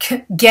saying,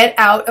 get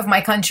out of my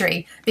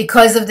country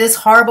because of this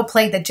horrible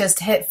plague that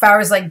just hit.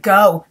 Pharaoh's like,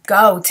 go,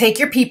 take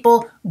your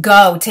people,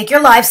 go, take your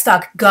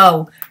livestock,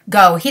 go.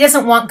 He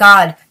doesn't want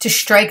God to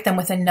strike them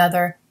with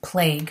another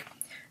plague.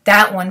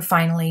 That one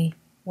finally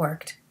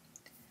worked.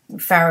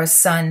 Pharaoh's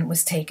son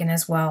was taken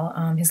as well.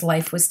 His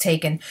life was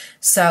taken.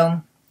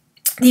 So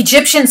the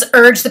Egyptians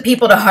urged the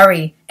people to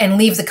hurry and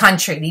leave the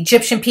country. The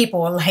Egyptian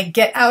people were like,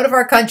 get out of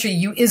our country,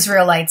 you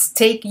Israelites.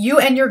 Take you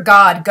and your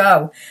God,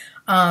 go.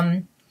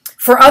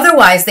 For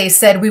otherwise, they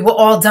said, we will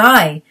all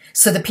die.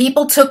 So the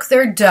people took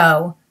their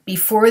dough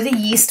before the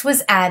yeast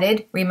was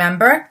added,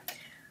 remember?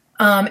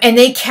 And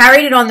they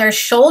carried it on their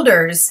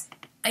shoulders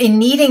in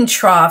kneading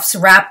troughs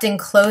wrapped in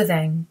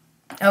clothing.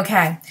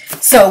 Okay,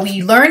 so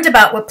we learned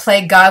about what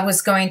plague God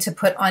was going to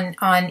put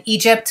on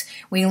Egypt.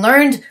 We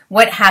learned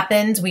what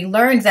happened. We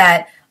learned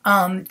that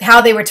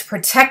how they were to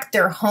protect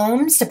their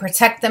homes, to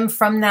protect them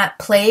from that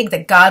plague,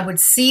 that God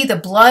would see the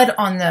blood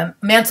on the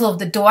mantle of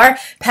the door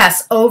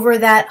pass over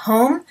that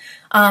home.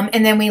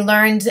 And then we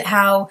learned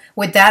how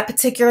with that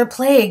particular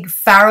plague,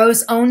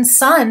 Pharaoh's own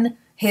son,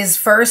 his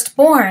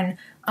firstborn,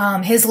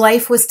 his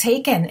life was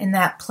taken in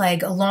that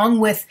plague, along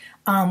with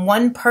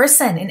one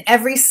person. In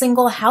every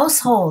single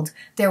household,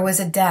 there was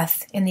a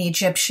death in the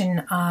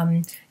Egyptian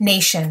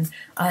nation.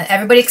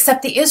 Everybody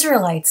except the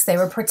Israelites, they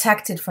were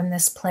protected from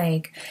this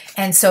plague.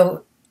 And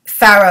so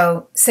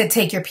Pharaoh said,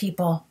 take your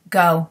people,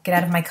 go, get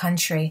out of my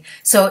country.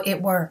 So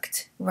it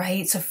worked,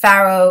 right? So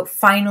Pharaoh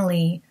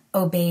finally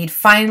obeyed,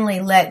 finally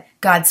let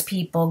God's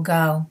people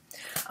go.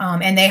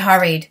 And they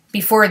hurried.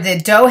 Before the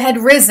dough had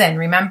risen,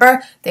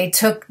 remember? They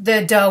took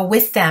the dough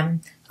with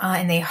them,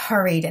 and they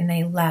hurried and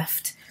they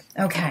left.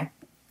 Okay.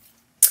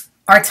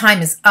 Our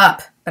time is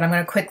up, but I'm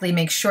going to quickly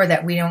make sure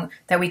that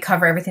we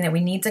cover everything that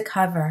we need to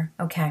cover.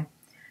 Okay.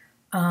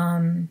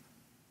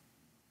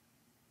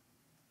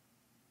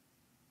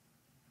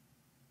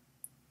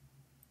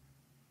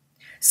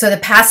 So the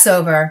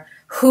Passover,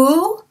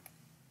 who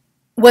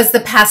was the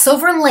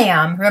Passover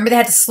lamb? Remember, they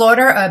had to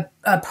slaughter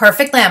a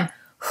perfect lamb.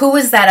 Who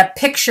is that a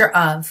picture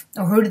of?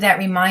 Or who did that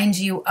remind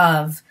you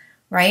of?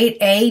 Right?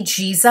 A,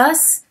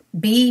 Jesus.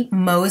 B,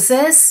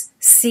 Moses.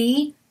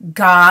 C,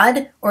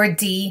 God. Or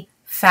D,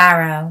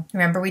 Pharaoh.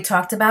 Remember we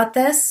talked about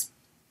this?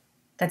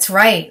 That's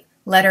right.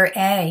 Letter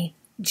A,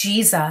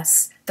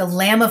 Jesus, the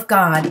Lamb of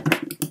God.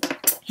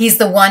 He's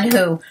the one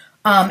who,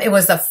 it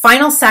was the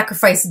final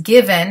sacrifice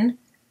given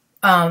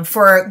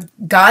for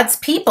God's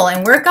people.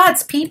 And we're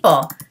God's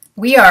people.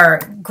 We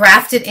are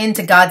grafted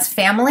into God's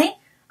family.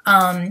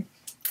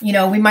 You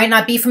know, we might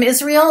not be from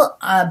Israel,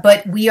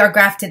 but we are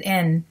grafted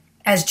in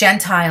as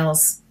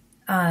Gentiles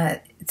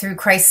through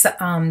Christ's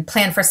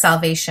plan for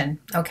salvation.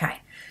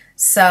 Okay,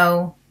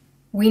 so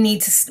we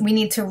need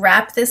to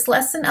wrap this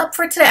lesson up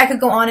for today. I could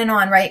go on and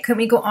on, right? Couldn't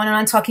we go on and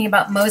on talking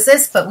about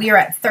Moses? But we are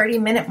at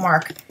 30-minute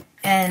mark,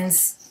 and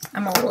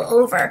I'm a little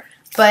over.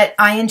 But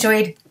I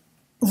enjoyed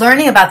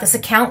learning about this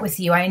account with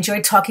you. I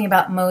enjoyed talking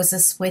about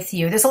Moses with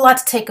you. There's a lot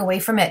to take away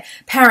from it.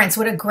 Parents,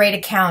 what a great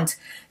account.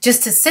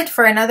 Just to sit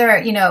for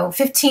another,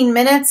 15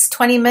 minutes,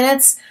 20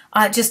 minutes,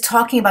 just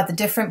talking about the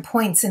different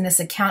points in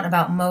this account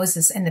about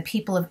Moses and the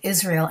people of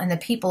Israel and the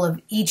people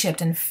of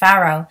Egypt and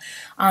Pharaoh.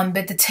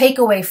 But the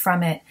takeaway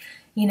from it,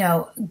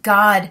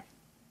 God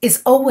is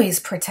always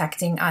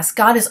protecting us.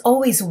 God is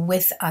always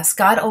with us.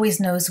 God always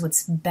knows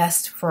what's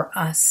best for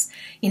us.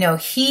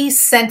 He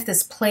sent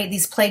these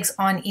plagues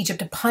on Egypt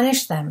to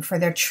punish them for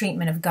their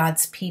treatment of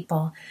God's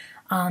people.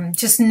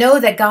 Just know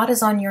that God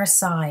is on your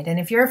side. And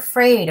if you're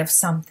afraid of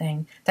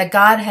something that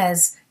God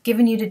has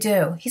given you to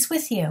do, He's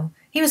with you.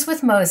 He was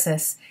with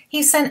Moses.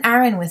 He sent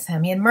Aaron with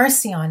him. He had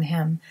mercy on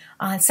him.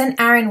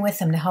 Sent Aaron with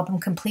him to help him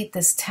complete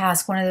this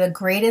task, one of the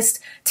greatest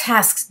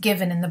tasks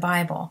given in the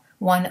Bible.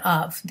 One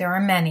of. There are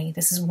many.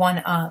 This is one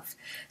of.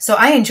 So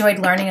I enjoyed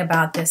learning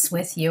about this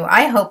with you.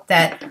 I hope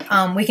that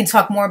we can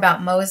talk more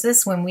about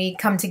Moses when we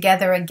come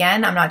together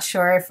again. I'm not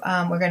sure if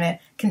we're going to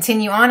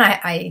continue on.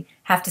 I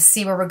have to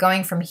see where we're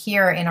going from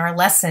here in our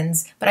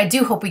lessons. But I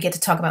do hope we get to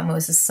talk about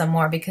Moses some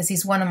more because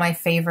he's one of my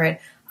favorite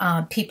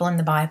people in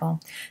the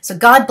Bible. So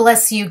God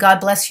bless you. God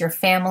bless your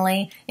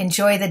family.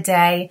 Enjoy the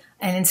day.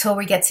 And until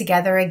we get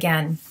together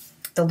again,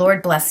 the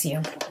Lord bless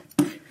you.